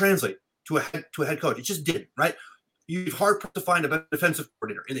didn't translate to a head coach. It just didn't, right? You're hard to find a better defensive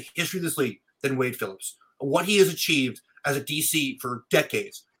coordinator in the history of this league than Wade Phillips. What he has achieved as a DC for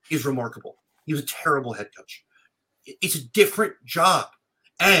decades is remarkable. He was a terrible head coach. It's a different job.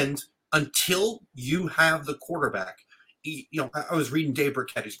 And until you have the quarterback, I was reading Dave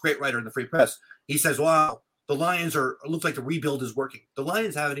Burkett, he's a great writer in the Free Press. He says, wow, the Lions looks like the rebuild is working. The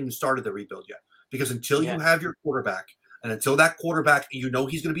Lions haven't even started the rebuild yet because until you have your quarterback and until that quarterback, he's going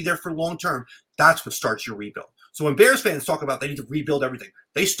to be there for long term, that's what starts your rebuild. So when Bears fans talk about they need to rebuild everything,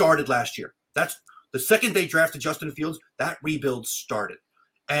 they started last year. That's the second they drafted Justin Fields, that rebuild started.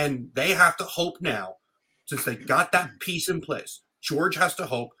 And they have to hope now, since they got that piece in place, George has to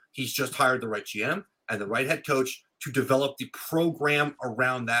hope he's just hired the right GM and the right head coach to develop the program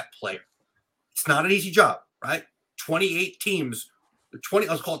around that player. It's not an easy job, right? 28 teams,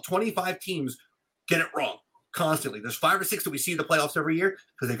 let's call it 25 teams, get it wrong constantly. There's 5 or 6 that we see in the playoffs every year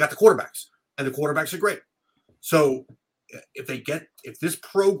because they've got the quarterbacks, and the quarterbacks are great. So if this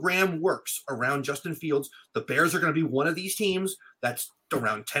program works around Justin Fields, the Bears are going to be one of these teams that's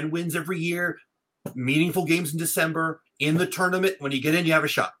around 10 wins every year, meaningful games in December, in the tournament. When you get in, you have a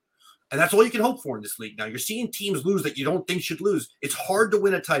shot. And that's all you can hope for in this league. Now, you're seeing teams lose that you don't think should lose. It's hard to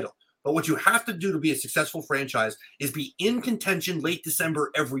win a title. But what you have to do to be a successful franchise is be in contention late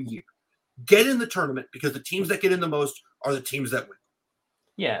December every year. Get in the tournament because the teams that get in the most are the teams that win.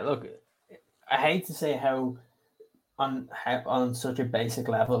 Yeah, look, I hate to say how on such a basic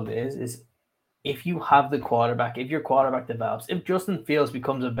level it is if you have the quarterback, if your quarterback develops, if Justin Fields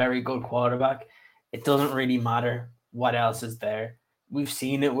becomes a very good quarterback, it doesn't really matter what else is there. We've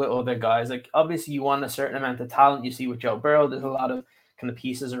seen it with other guys. Like, obviously, you want a certain amount of talent. You see with Joe Burrow, there's a lot of kind of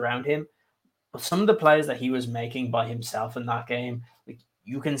pieces around him. But some of the plays that he was making by himself in that game, like,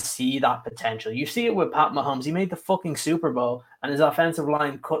 you can see that potential. You see it with Pat Mahomes. He made the fucking Super Bowl, and his offensive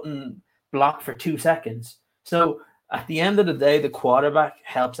line couldn't block for 2 seconds. So at the end of the day, the quarterback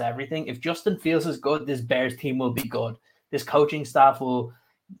helps everything. If Justin Fields is good, this Bears team will be good. This coaching staff will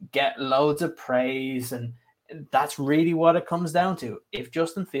get loads of praise, and that's really what it comes down to. If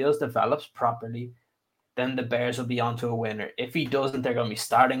Justin Fields develops properly, then the Bears will be onto a winner. If he doesn't, they're going to be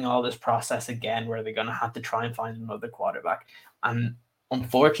starting all this process again where they're going to have to try and find another quarterback. And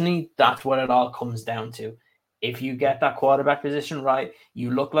unfortunately, that's what it all comes down to. If you get that quarterback position right,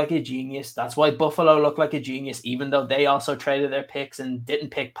 you look like a genius. That's why Buffalo looked like a genius, even though they also traded their picks and didn't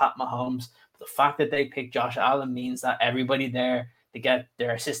pick Pat Mahomes. But the fact that they picked Josh Allen means that everybody there, they get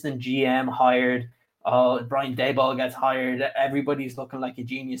their assistant GM hired, oh, Brian Daboll gets hired, everybody's looking like a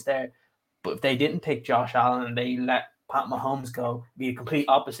genius there. But if they didn't pick Josh Allen and they let Pat Mahomes go, it'd be a complete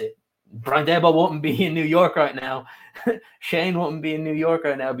opposite. Brian Daboll wouldn't be in New York right now. Shane wouldn't be in New York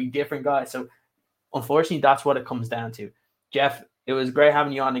right now. It'd be different guys. So unfortunately, that's what it comes down to. Jeff, it was great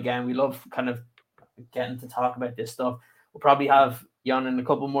having you on again. We love kind of getting to talk about this stuff. We'll probably have you on in a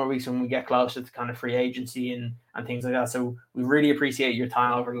couple more weeks when we get closer to kind of free agency and things like that. So we really appreciate your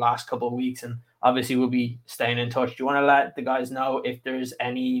time over the last couple of weeks. And obviously we'll be staying in touch. Do you want to let the guys know if there's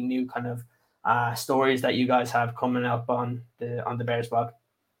any new kind of stories that you guys have coming up on the Bears blog?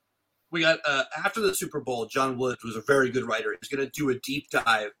 We got, after the Super Bowl, John Woods, who's a very good writer, is going to do a deep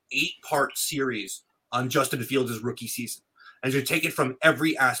dive, 8-part series on Justin Fields' rookie season. And to take it from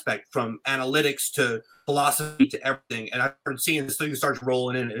every aspect, from analytics to philosophy to everything. And I've been seeing this thing start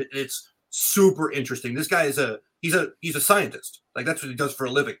rolling in. It's super interesting. This guy is he's a scientist. Like, that's what he does for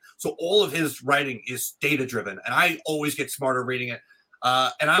a living. So all of his writing is data driven, and I always get smarter reading it.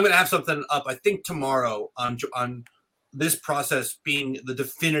 And I'm going to have something up, I think, tomorrow on this process being the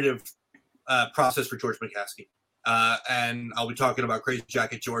definitive process for George McCaskey. And I'll be talking about Crazy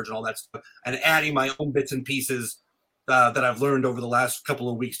Jacket George and all that stuff, and adding my own bits and pieces that I've learned over the last couple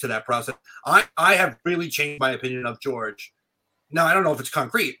of weeks to that process. I have really changed my opinion of George. Now, I don't know if it's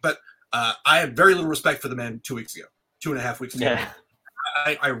concrete, but I had very little respect for the man 2 weeks ago, 2.5 weeks ago. Yeah.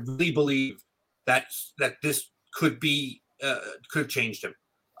 I really believe that this could have changed him.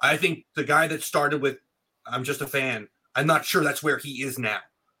 I think the guy that started with, I'm just a fan, I'm not sure that's where he is now.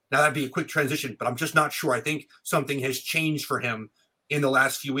 Now, that'd be a quick transition, but I'm just not sure. I think something has changed for him in the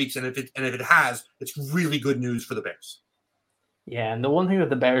last few weeks, and if it has, it's really good news for the Bears. Yeah, and the one thing that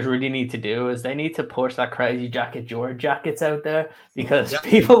the Bears really need to do is they need to push that Crazy Jacket George jackets out there, because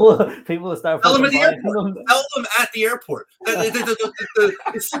people will start. Tell them at the airport. Tell them at the airport.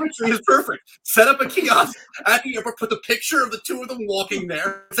 The symmetry is perfect. Set up a kiosk at the airport. Put the picture of the two of them walking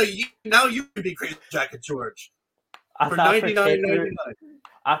there. Say, now you can be Crazy Jacket George for $99.99.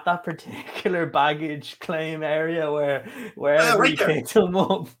 At that particular baggage claim area where he picked him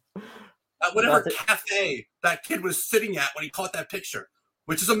up. At whatever cafe that kid was sitting at when he caught that picture,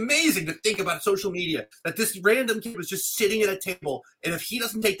 which is amazing to think about social media, that this random kid was just sitting at a table, and if he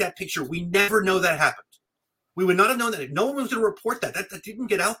doesn't take that picture, we never know that happened. We would not have known that. No one was going to report that. That didn't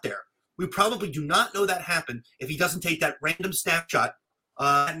get out there. We probably do not know that happened if he doesn't take that random snapshot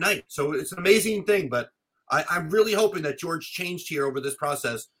at night. So it's an amazing thing, but I'm really hoping that George changed here over this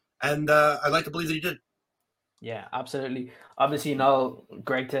process, and I'd like to believe that he did. Yeah, absolutely. Obviously, Noel,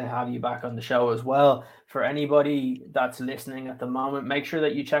 great to have you back on the show as well. For anybody that's listening at the moment, make sure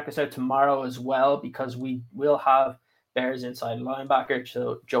that you check us out tomorrow as well, because we will have Bears inside linebacker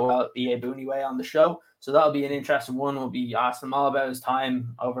Joel Iyebuniwe on the show. So that'll be an interesting one. We'll be asking him all about his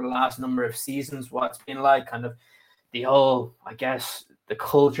time over the last number of seasons, what it's been like, kind of the whole, I guess, the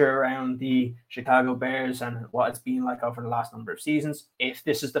culture around the Chicago Bears and what it's been like over the last number of seasons. If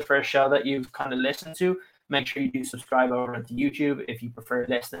this is the first show that you've kind of listened to, make sure you do subscribe over onto YouTube. If you prefer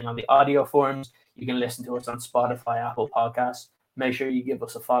listening on the audio forms, you can listen to us on Spotify, Apple Podcasts. Make sure you give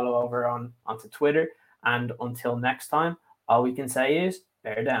us a follow over onto Twitter. And until next time, all we can say is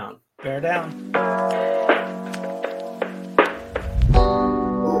bear down. Bear down.